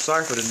we?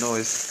 Sorry for the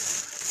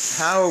noise.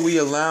 How are we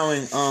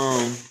allowing that?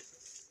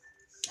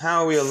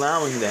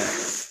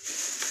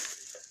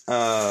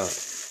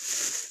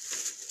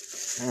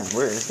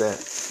 Where is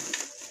that?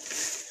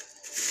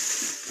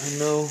 I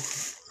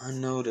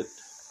know that.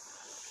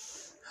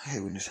 I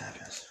hate when this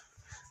happens.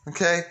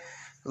 Okay,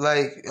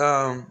 like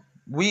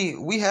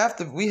we have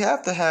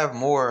to have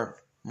more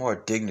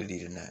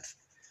dignity than that.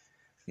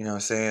 You know what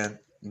I'm saying?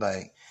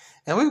 Like,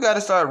 and we've got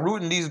to start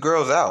rooting these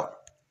girls out.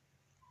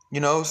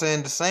 You know what I'm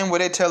saying? The same way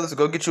they tell us to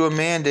go get you a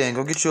man then,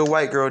 go get you a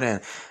white girl then.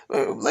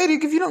 Lady,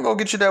 if you don't go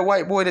get you that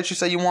white boy that you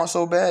say you want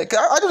so bad.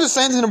 I do the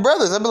same to the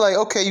brothers. I'd be like,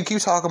 okay, you keep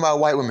talking about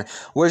white women.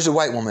 Where's your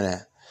white woman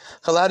at?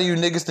 A lot of you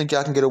niggas think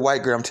y'all can get a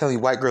white girl. I'm telling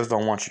you, white girls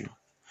don't want you.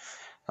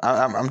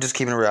 I'm just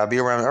keeping it real. I be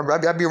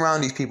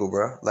around these people,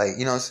 bro. Like,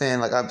 you know what I'm saying?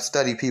 Like, I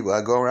study people.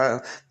 I go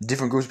around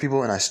different groups of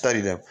people and I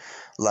study them.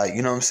 Like,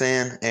 you know what I'm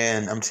saying?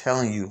 And I'm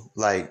telling you,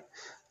 like,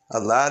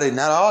 not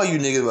all you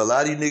niggas, but a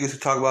lot of you niggas who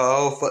talk about,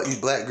 oh, fuck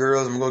these black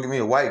girls, I'm gonna get me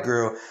a white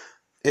girl.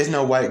 There's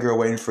no white girl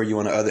waiting for you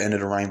on the other end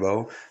of the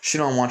rainbow. She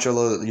don't want your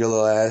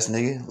little ass,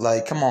 nigga.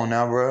 Like, come on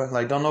now, bro.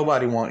 Like, don't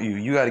nobody want you.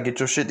 You gotta get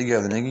your shit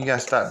together, nigga. You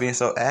gotta stop being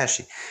so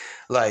ashy.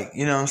 Like,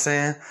 you know what I'm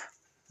saying?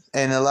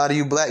 And a lot of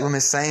you black women,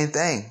 same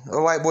thing.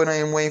 A white boy don't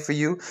even waiting for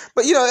you.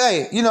 But,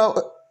 hey,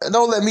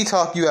 don't let me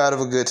talk you out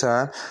of a good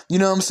time. You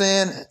know what I'm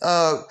saying?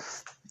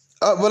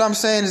 What I'm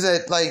saying is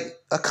that, like,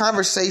 a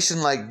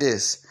conversation like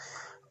this,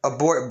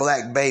 abort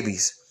black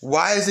babies.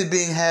 Why is it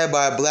being had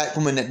by a black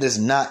woman that does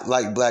not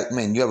like black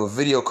men? You have a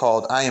video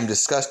called I Am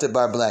Disgusted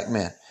by Black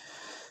Men,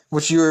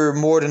 which you're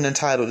more than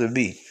entitled to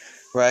be,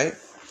 right?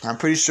 I'm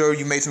pretty sure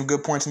you made some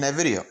good points in that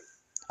video.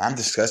 I'm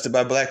disgusted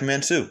by black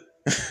men too.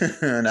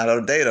 And I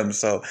don't date them,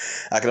 so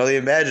I can only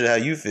imagine how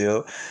you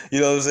feel. You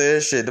know what I'm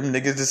saying? Shit, them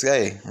niggas just,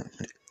 hey,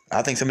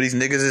 I think some of these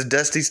niggas is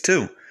dusties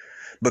too.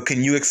 But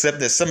can you accept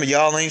that some of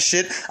y'all ain't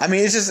shit? I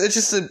mean, it's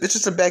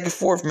just a back and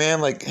forth,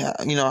 man. Like,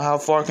 you know, how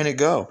far can it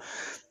go?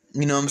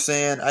 You know what I'm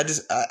saying? I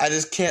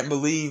just can't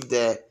believe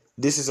that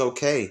this is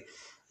okay.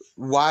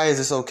 Why is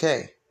this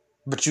okay?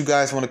 But you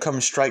guys want to come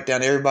and strike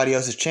down everybody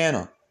else's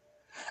channel.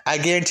 I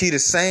guarantee the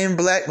same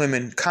black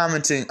women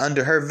commenting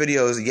under her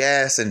videos,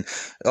 yes, and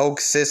oh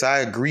sis, I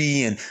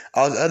agree, and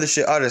all the other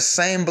shit, are the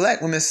same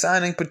black women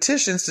signing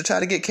petitions to try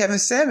to get Kevin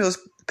Samuels'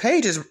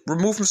 pages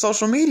removed from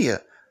social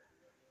media.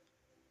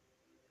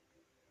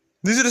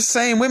 These are the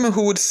same women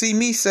who would see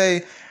me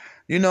say,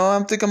 you know, I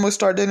think I'm going to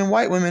start dating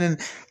white women, and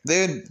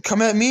they'd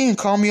come at me and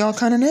call me all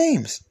kind of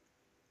names.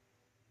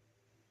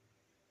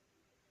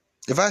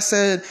 If I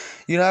said,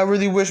 you know, I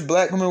really wish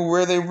black women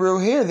wear their real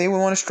hair, they would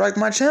want to strike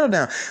my channel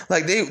down.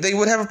 Like, they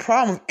would have a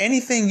problem with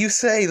anything you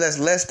say that's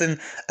less than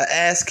an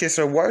ass kiss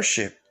or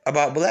worship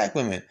about black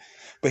women.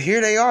 But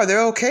here they are.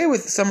 They're okay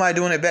with somebody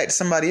doing it back to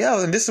somebody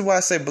else. And this is why I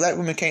say black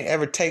women can't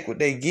ever take what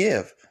they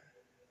give.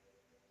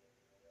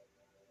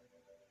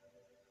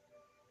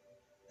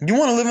 You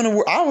want to live in a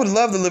world? I would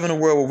love to live in a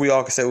world where we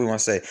all can say what we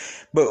want to say.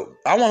 But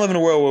I want to live in a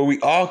world where we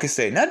all can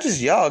say it. Not just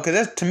y'all,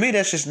 because to me,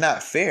 that's just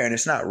not fair and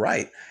it's not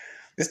right.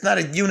 It's not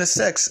a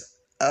unisex.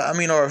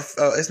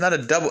 It's not a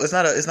double. It's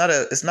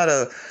not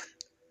a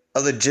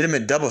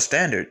legitimate double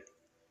standard.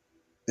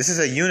 This is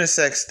a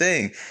unisex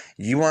thing.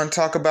 You want to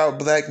talk about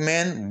black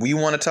men? We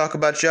want to talk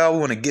about y'all. We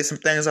want to get some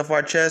things off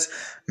our chest.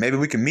 Maybe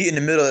we can meet in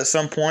the middle at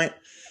some point.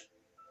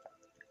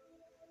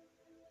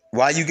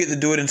 Why you get to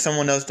do it and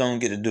someone else don't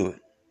get to do it?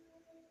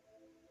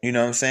 You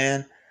know what I'm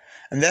saying?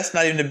 And that's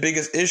not even the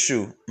biggest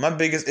issue. My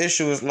biggest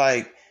issue is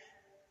like,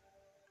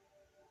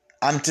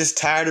 I'm just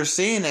tired of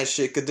seeing that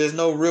shit because there's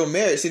no real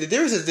merit. See, the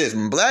difference is this.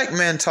 When black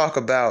men talk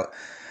about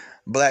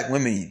black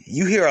women,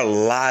 you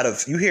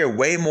hear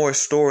way more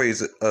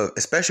stories,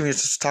 especially when you're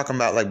just talking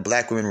about like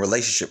black women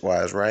relationship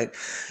wise, right?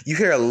 You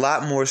hear a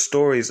lot more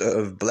stories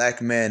of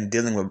black men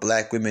dealing with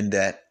black women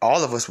that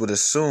all of us would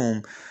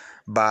assume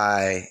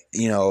by,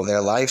 you know,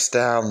 their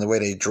lifestyle and the way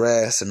they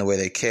dress and the way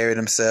they carry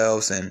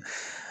themselves and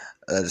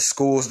the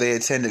schools they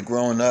attended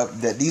growing up,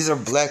 that these are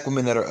black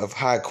women that are of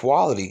high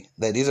quality,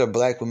 that these are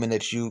black women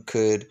that you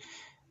could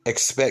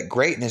expect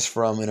greatness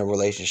from in a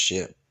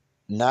relationship,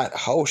 not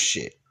whole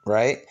shit,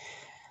 right?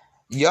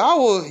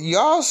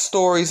 Y'all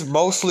stories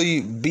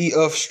mostly be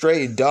of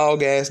straight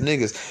dog ass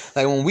niggas.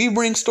 Like when we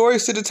bring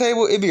stories to the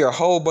table, it be a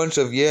whole bunch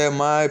of, yeah,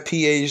 my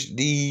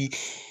PhD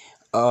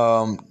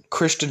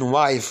Christian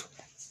wife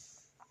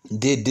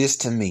did this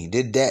to me,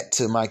 did that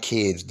to my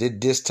kids, did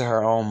this to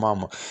her own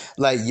mama.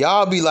 Like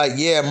y'all be like,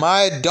 yeah,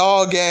 my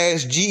dog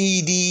ass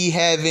GED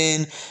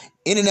having,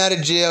 in and out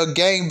of jail,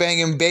 gang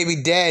banging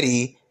baby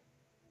daddy.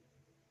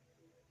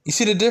 You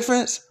see the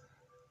difference?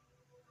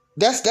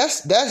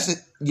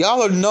 That's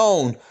y'all are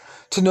known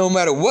to, no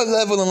matter what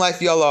level in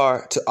life y'all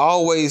are, to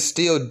always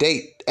still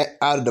date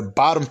out of the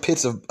bottom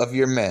pits of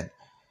your men.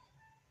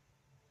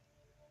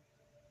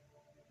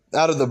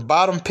 Out of the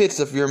bottom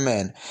pits of your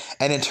men.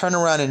 And then turn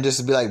around and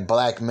just be like,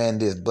 black men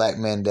this, black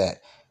men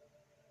that.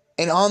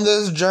 And on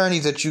those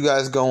journeys that you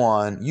guys go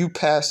on, you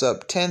pass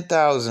up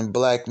 10,000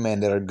 black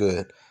men that are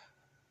good.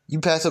 You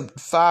pass up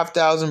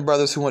 5,000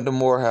 brothers who went to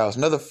Morehouse,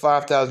 another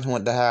 5,000 who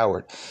went to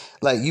Howard.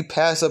 Like, you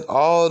pass up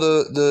all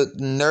the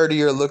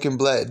nerdier looking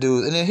black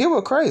dudes. And then here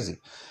we're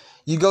crazy.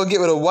 You go get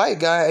with a white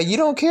guy and you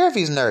don't care if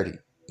he's nerdy.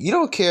 You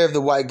don't care if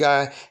the white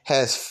guy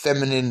has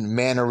feminine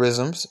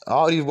mannerisms.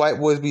 All these white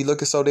boys be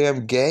looking so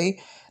damn gay.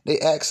 They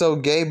act so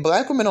gay.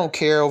 Black women don't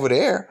care over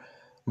there.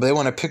 But they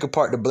want to pick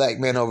apart the black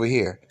man over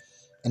here.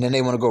 And then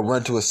they want to go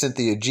run to a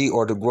Cynthia G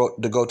or to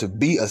go to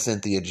be a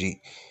Cynthia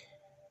G.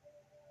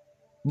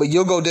 But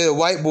you'll go date a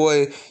white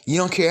boy. You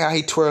don't care how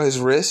he twirl his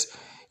wrist.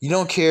 You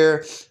don't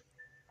care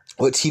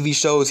what TV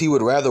shows he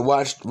would rather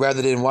watch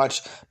rather than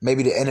watch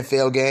maybe the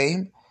NFL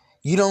game.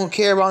 You don't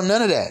care about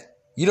none of that.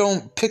 You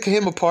don't pick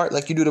him apart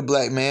like you do the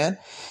black man.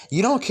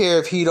 You don't care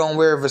if he don't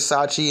wear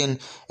Versace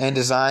and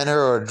designer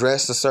or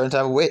dress a certain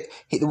type of way.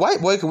 The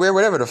white boy can wear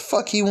whatever the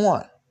fuck he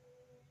want.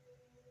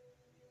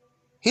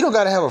 He don't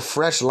got to have a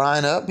fresh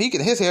lineup.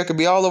 His hair could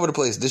be all over the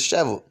place,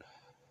 disheveled,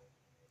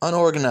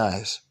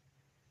 unorganized,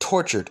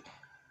 tortured,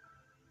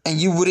 and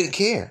you wouldn't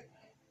care.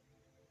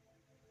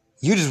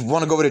 You just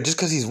want to go over there just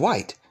because he's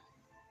white.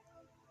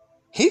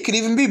 He could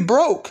even be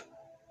broke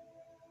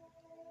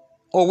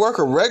or work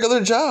a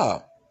regular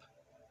job.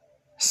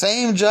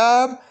 Same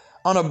job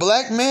on a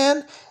black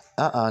man?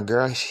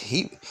 Girl.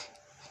 He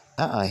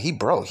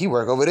broke. He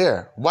work over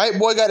there. White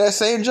boy got that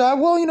same job?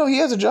 Well, you know, he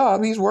has a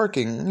job. He's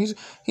working.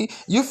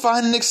 You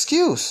find an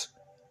excuse.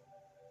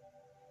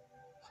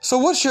 So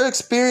what's your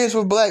experience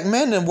with black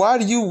men, and why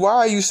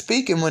are you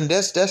speaking when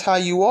that's how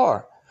you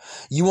are?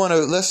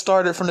 Let's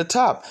start it from the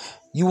top.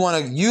 You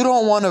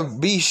don't want to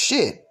be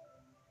shit.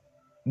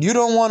 You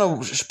don't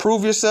want to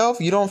prove yourself.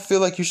 You don't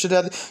feel like you should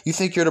have, you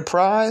think you're the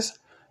prize.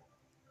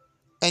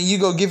 And you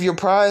go give your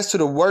prize to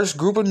the worst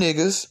group of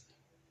niggas.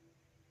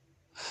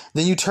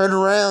 Then you turn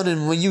around,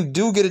 and when you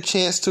do get a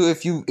chance to,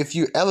 if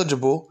you're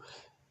eligible,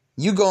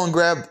 you go and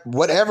grab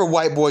whatever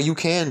white boy you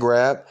can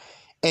grab,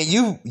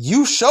 and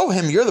you show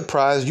him you're the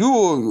prize,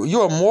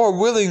 you are more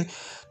willing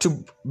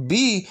to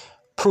be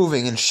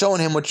proving and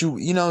showing him what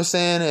you know what I'm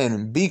saying,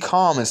 and be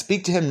calm and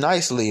speak to him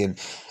nicely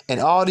and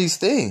all these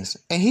things.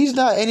 And he's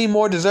not any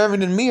more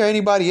deserving than me or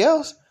anybody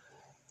else.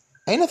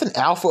 Ain't nothing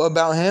alpha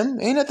about him.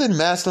 Ain't nothing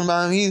masculine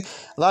about him.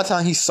 A lot of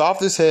times he's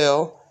soft as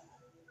hell.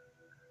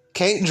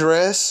 Can't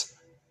dress.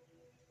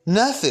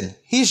 Nothing.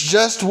 He's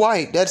just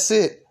white. That's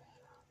it.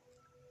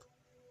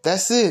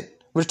 That's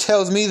it. Which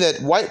tells me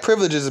that white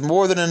privilege is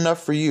more than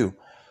enough for you.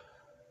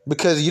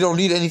 Because you don't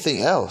need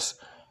anything else.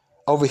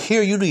 Over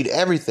here, you need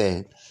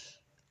everything.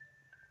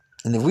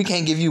 And if we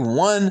can't give you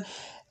one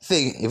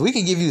thing, if we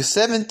can give you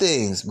 7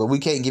 things, but we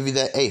can't give you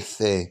that 8th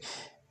thing,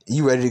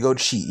 you ready to go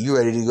cheat. You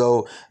ready to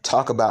go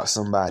talk about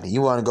somebody.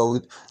 You want to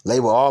go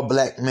label all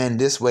black men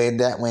this way and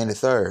that way and the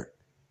third.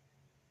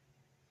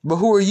 But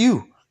who are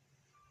you?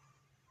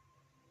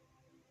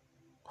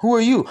 Who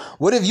are you?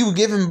 What have you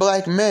given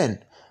black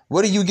men?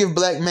 What do you give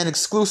black men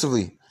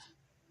exclusively?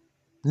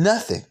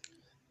 Nothing.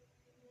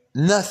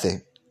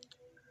 Nothing.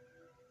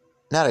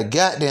 Not a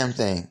goddamn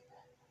thing.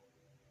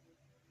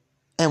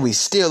 And we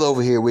still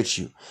over here with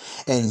you.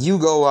 And you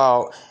go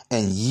out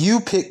and you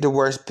pick the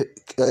worst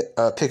pick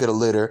of the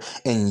litter.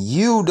 And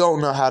you don't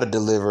know how to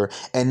deliver.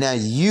 And now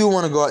you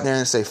want to go out there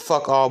and say,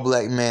 fuck all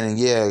black men. And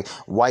yeah,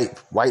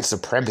 white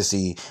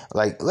supremacy.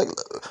 Like,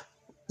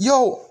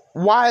 yo,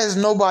 why has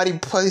nobody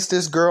placed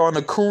this girl on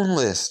the coon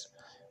list?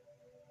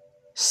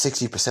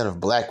 60% of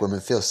black women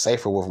feel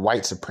safer with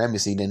white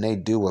supremacy than they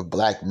do with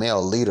black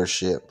male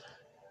leadership.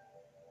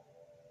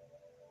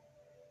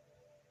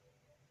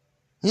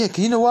 Yeah,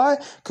 you know why?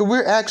 Because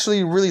we're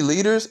actually really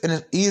leaders, and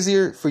it's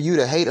easier for you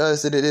to hate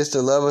us than it is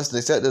to love us and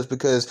accept us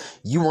because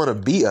you want to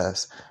be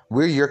us.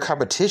 We're your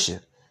competition.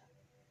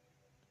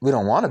 We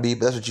don't want to be,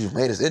 but that's what you've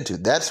made us into.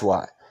 That's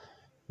why.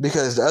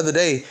 Because the other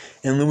day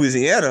in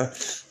Louisiana,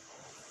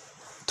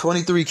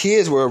 23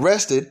 kids were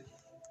arrested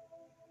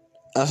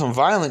on some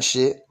violent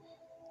shit.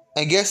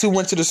 And guess who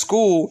went to the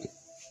school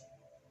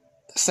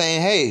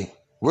saying, hey,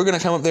 we're going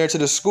to come up there to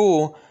the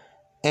school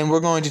and we're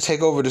going to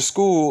take over the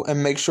school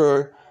and make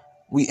sure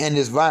we end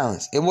this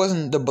violence. It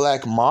wasn't the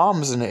black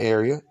moms in the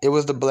area. It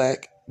was the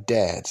black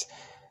dads.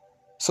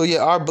 So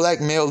yeah, our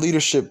black male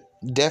leadership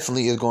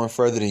definitely is going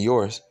further than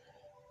yours.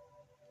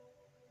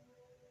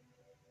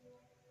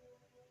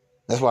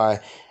 That's why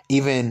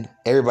even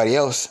everybody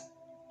else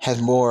has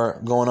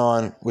more going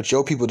on with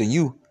your people than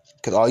you.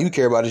 Because all you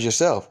care about is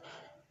yourself.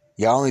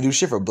 Y'all only do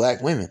shit for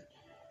black women.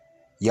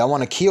 Y'all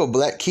want to kill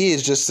black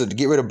kids just to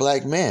get rid of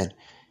black men.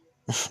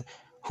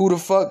 Who the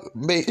fuck?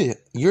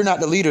 You're not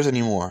the leaders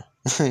anymore.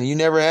 You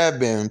never have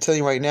been. I'm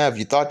telling you right now, if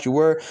you thought you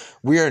were,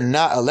 we are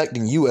not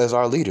electing you as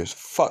our leaders.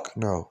 Fuck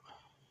no.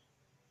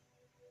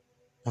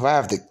 If I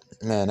have to,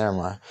 man, never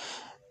mind.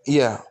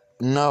 Yeah,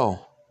 no.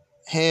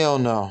 Hell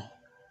no.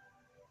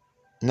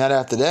 Not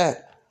after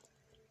that.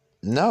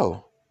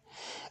 No.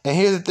 And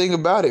here's the thing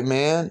about it,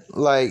 man.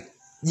 Like,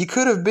 you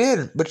could have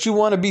been, but you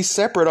want to be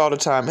separate all the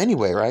time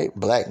anyway, right?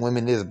 Black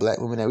women this,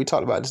 black women that. We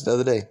talked about this the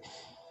other day.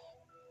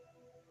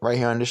 Right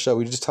here on this show,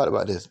 we just talked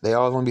about this. They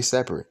all want to be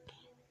separate.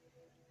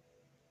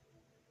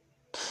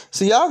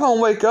 So y'all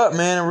gonna wake up,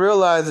 man, and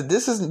realize that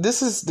this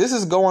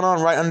is going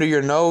on right under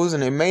your nose,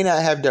 and it may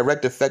not have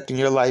direct effect in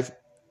your life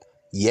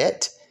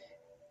yet,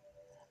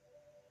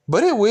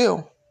 but it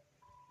will.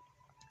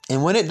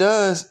 And when it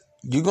does,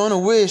 you're gonna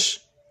wish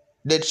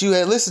that you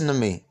had listened to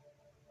me,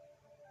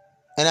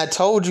 and I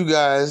told you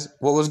guys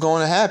what was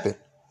going to happen.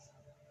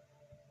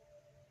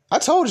 I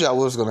told y'all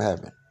what was going to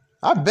happen.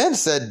 I've been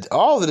said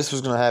all of this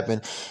was going to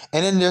happen,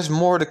 and then there's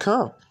more to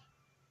come.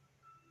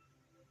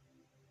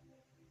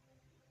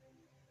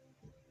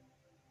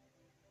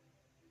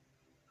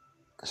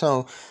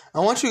 So I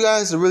want you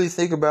guys to really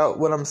think about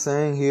what I'm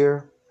saying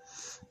here.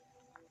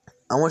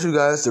 I want you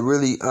guys to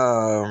really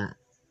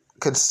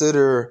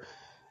consider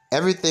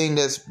everything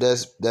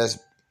that's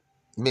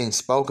being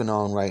spoken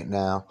on right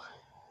now,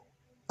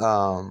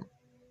 and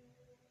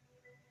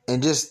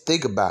just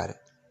think about it.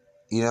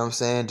 You know what I'm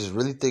saying? Just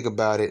really think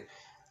about it.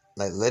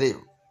 Like, let it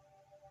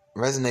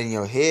resonate in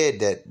your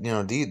head that, you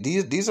know,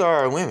 these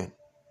are our women.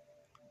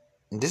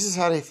 And this is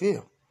how they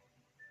feel.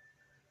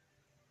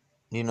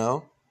 You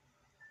know?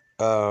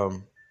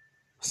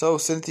 So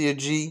Cynthia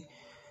G,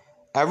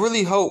 I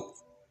really hope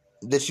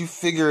that you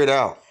figure it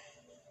out.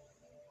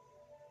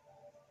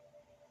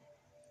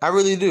 I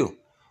really do.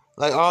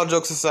 Like, all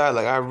jokes aside,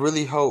 like, I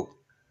really hope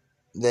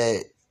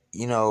that,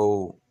 you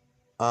know,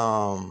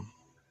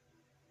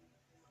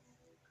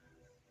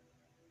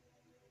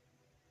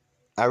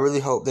 I really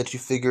hope that you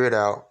figure it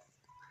out.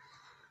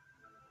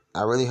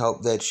 I really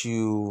hope that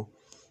you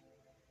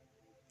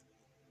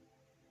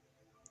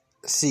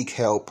seek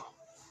help.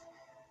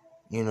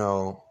 You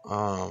know,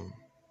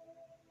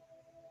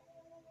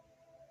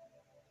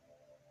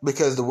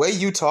 because the way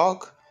you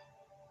talk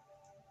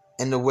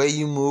and the way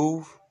you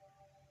move,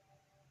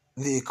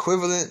 the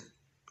equivalent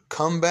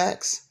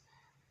comebacks,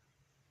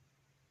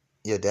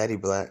 your daddy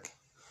black.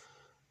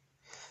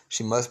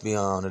 She must be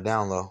on the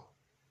down low.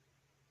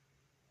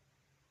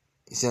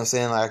 You see what I'm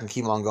saying? Like I can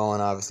keep on going,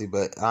 obviously,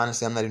 but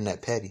honestly, I'm not even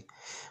that petty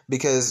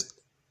because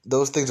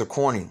those things are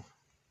corny.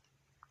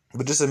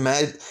 But just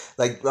imagine,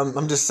 like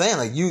I'm just saying,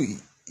 like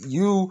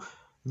you,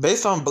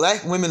 based on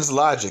black women's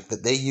logic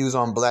that they use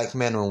on black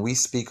men when we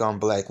speak on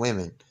black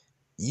women,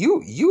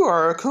 you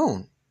are a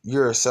coon.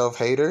 You're a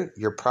self-hater.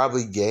 You're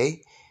probably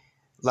gay.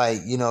 Like,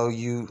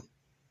 you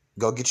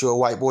go get you a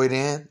white boy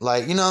then.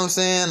 Like, you know what I'm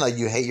saying? Like,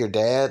 you hate your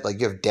dad. Like,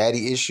 you have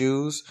daddy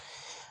issues.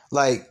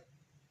 Like,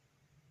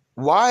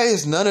 why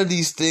is none of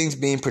these things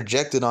being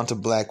projected onto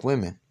black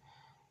women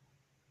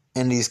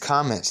in these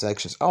comment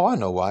sections? Oh, I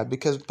know why.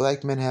 Because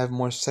black men have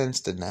more sense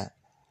than that.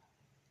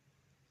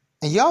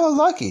 And y'all are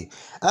lucky.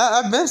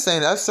 I've been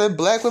saying that. I've said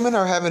black women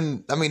are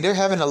they're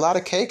having a lot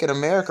of cake in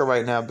America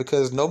right now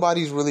because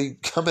nobody's really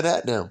coming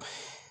at them.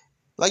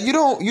 Like, you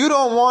don't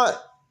want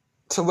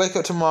to wake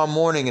up tomorrow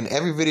morning and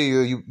every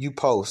video you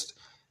post,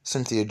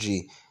 Cynthia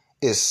G,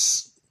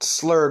 is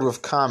slurred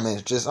with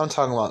comments. I'm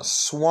talking about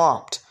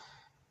swamped.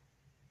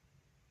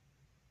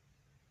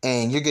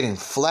 And you're getting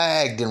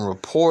flagged and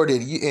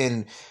reported.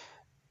 And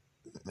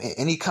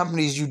any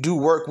companies you do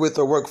work with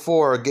or work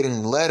for are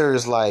getting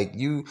letters like,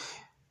 you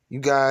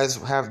guys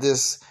have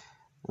this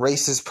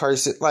racist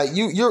person. Like,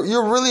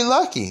 you're really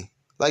lucky.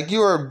 Like,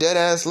 you are dead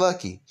ass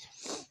lucky.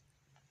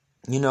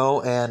 And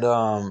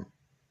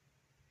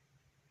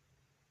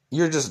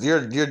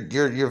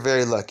you're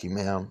very lucky,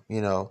 ma'am.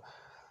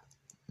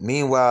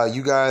 Meanwhile,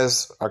 you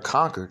guys are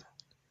conquered.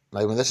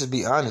 Like, let's just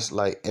be honest.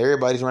 Like,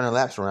 everybody's running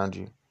laps around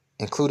you,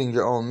 including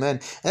your own men,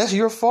 and that's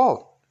your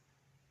fault.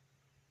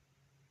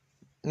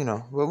 But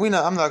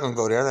I'm not gonna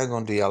go there. I'm not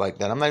gonna do y'all like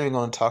that. I'm not even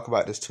gonna talk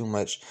about this too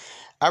much.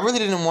 I really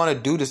didn't want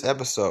to do this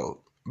episode,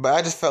 but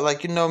I just felt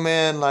like,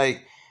 man,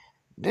 like,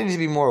 there needs to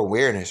be more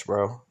awareness,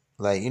 bro.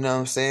 Like, you know what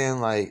I'm saying?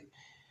 Like,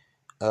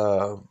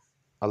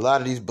 a lot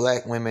of these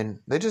black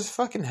women, they just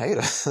fucking hate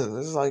us.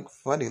 It's like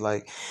funny,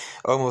 like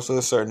almost to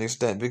a certain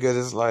extent, because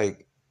it's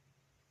like,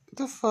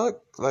 the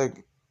fuck,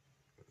 like,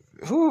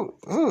 who,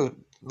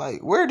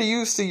 like, where do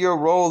you see your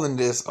role in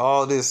this?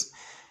 All this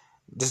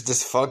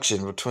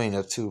dysfunction between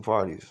the two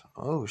parties.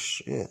 Oh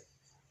shit!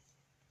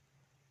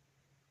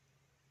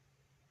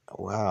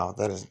 Wow,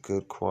 that is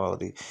good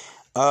quality.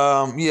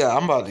 Yeah,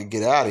 I'm about to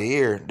get out of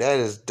here. That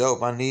is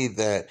dope. I need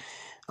that.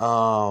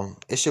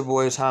 It's your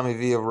boy Tommy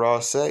V of Raw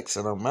Sex,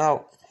 and I'm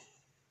out.